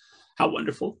God, how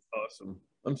wonderful. Awesome.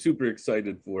 I'm super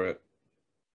excited for it.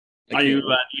 Are you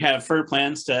have firm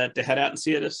plans to head out and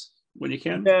see it when you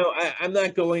can? No, I'm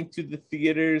not going to the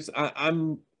theaters.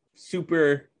 I'm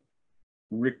super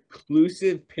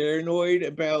reclusive, paranoid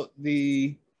about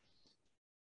the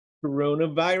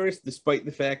coronavirus, despite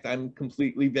the fact I'm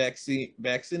completely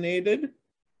vaccinated.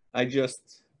 I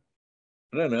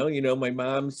don't know, my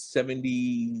mom's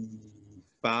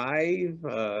 75.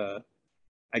 I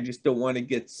just don't want to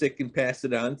get sick and pass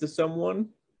it on to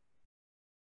someone.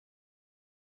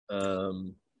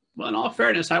 Well, in all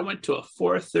fairness, I went to a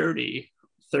 4:30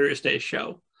 Thursday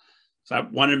show. So I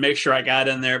wanted to make sure I got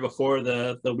in there before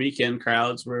the weekend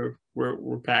crowds were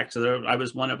packed. So I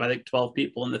was one of, I think, 12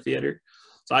 people in the theater.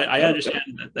 So I understand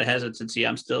the hesitancy.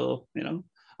 I'm still,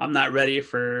 I'm not ready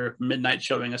for midnight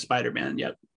showing of Spider-Man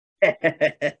yet.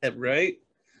 Right?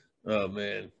 Oh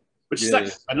man. Which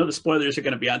sucks. I know the spoilers are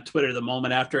going to be on Twitter the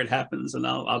moment after it happens, and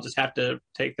I'll just have to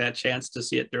take that chance to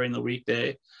see it during the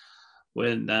weekday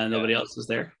when nobody else is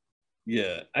there.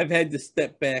 Yeah, I've had to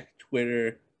step back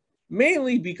Twitter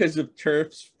mainly because of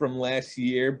turfs from last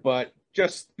year, but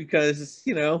just because,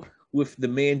 with the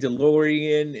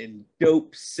Mandalorian and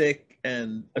Dope Sick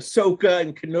and Ahsoka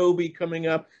and Kenobi coming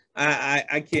up,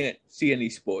 I can't see any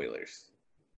spoilers.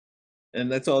 And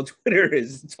that's all Twitter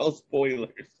is. It's all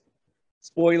spoilers.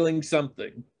 Spoiling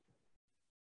something.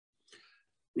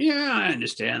 Yeah, I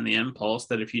understand the impulse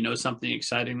that if you know something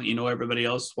exciting that everybody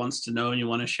else wants to know and you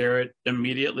want to share it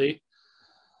immediately.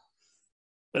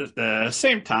 But at the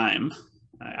same time,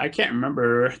 I can't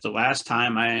remember the last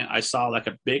time I saw like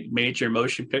a big major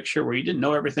motion picture where you didn't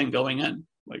know everything going in.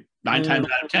 Like 9 times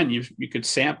out of 10, you could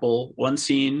sample one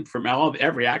scene from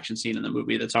every action scene in the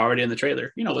movie that's already in the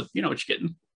trailer. You know what you're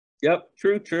getting. Yep,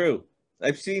 true.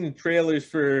 I've seen trailers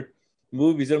for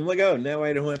movies and I'm like, oh, now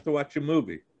I don't have to watch a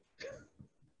movie.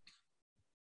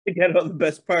 I got all the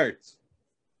best parts.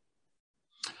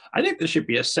 I think there should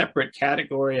be a separate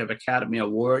category of Academy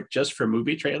Award just for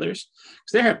movie trailers,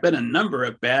 because there have been a number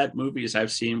of bad movies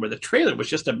I've seen where the trailer was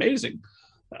just amazing.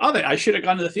 I should have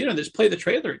gone to the theater and just play the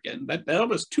trailer again. That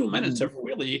was 2 minutes of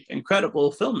really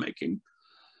incredible filmmaking.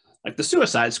 Like the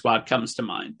Suicide Squad comes to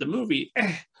mind. The movie,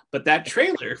 but that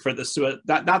trailer for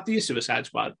not the Suicide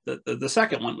Squad, the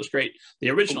second one was great. The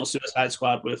original Suicide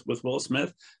Squad with Will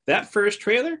Smith. That first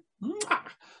trailer,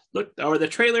 or the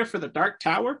trailer for The Dark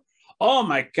Tower. Oh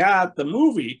my God, the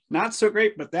movie, not so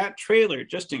great, but that trailer,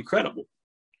 just incredible.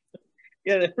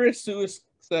 Yeah, the first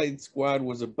Suicide Squad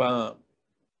was a bomb.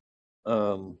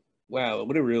 Wow,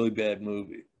 what a really bad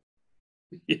movie.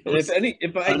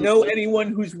 If I know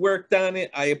anyone who's worked on it,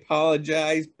 I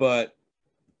apologize, but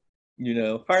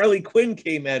Harley Quinn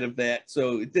came out of that,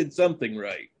 so it did something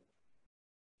right.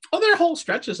 Oh, there are whole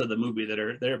stretches of the movie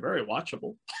they're very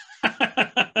watchable.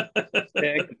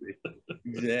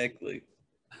 Exactly.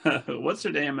 What's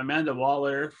her name? Amanda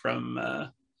Waller from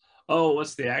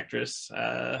what's the actress?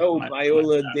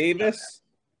 Viola Davis.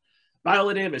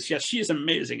 Viola Davis. Yes, she is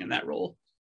amazing in that role.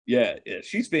 Yeah,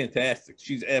 she's fantastic.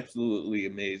 She's absolutely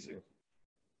amazing.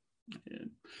 Yeah.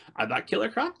 I thought Killer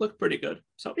Croc looked pretty good.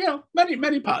 So,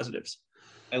 many positives.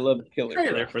 I love Killer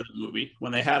trailer Croc for the movie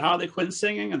when they had Harley Quinn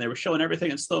singing and they were showing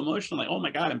everything in slow motion. Like, oh my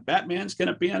God, and Batman's going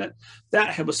to be in it.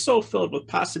 That was so filled with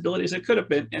possibilities. It could have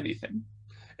been anything.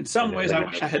 In some ways, I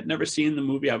wish I had never seen the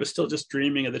movie. I was still just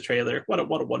dreaming of the trailer. What a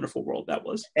wonderful world that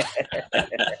was.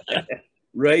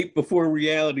 Right before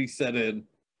reality set in.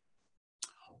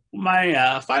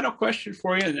 My final question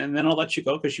for you, and then I'll let you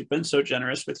go because you've been so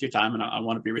generous with your time, and I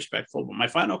want to be respectful. But my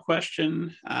final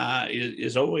question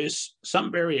is always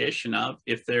some variation of,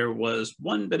 if there was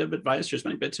one bit of advice, or as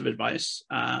many bits of advice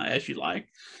as you like,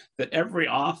 that every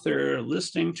author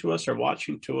listening to us or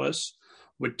watching to us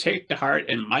would take to heart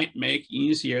and might make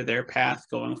easier their path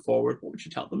going forward, what would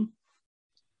you tell them?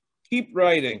 Keep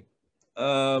writing.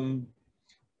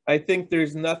 I think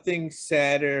there's nothing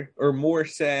sadder or more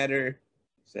sadder?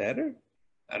 I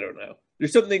don't know.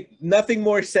 There's nothing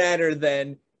more sadder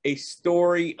than a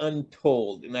story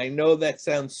untold. And I know that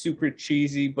sounds super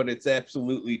cheesy, but it's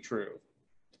absolutely true.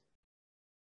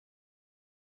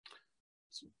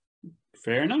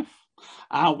 Fair enough.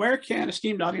 Where can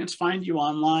esteemed audience find you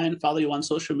online, follow you on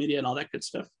social media, and all that good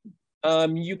stuff?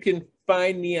 You can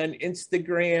find me on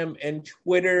Instagram and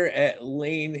Twitter at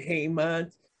Lane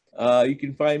Heymont. You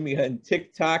can find me on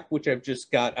TikTok, which I've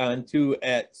just got onto,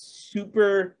 at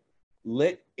Super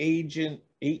Lit Agent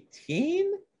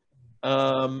 18.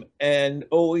 And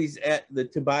always at the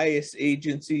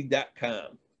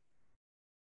TobiasAgency.com.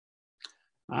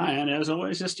 And as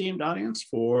always, esteemed audience,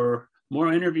 for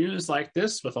more interviews like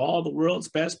this with all the world's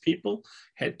best people,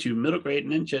 head to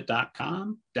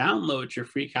middlegradeninja.com, download your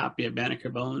free copy of Banneker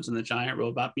Bones and the Giant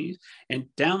Robot Bees, and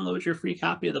download your free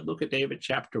copy of the Book of David,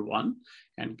 Chapter 1.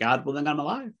 And God willing, I'm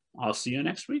alive. I'll see you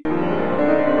next week.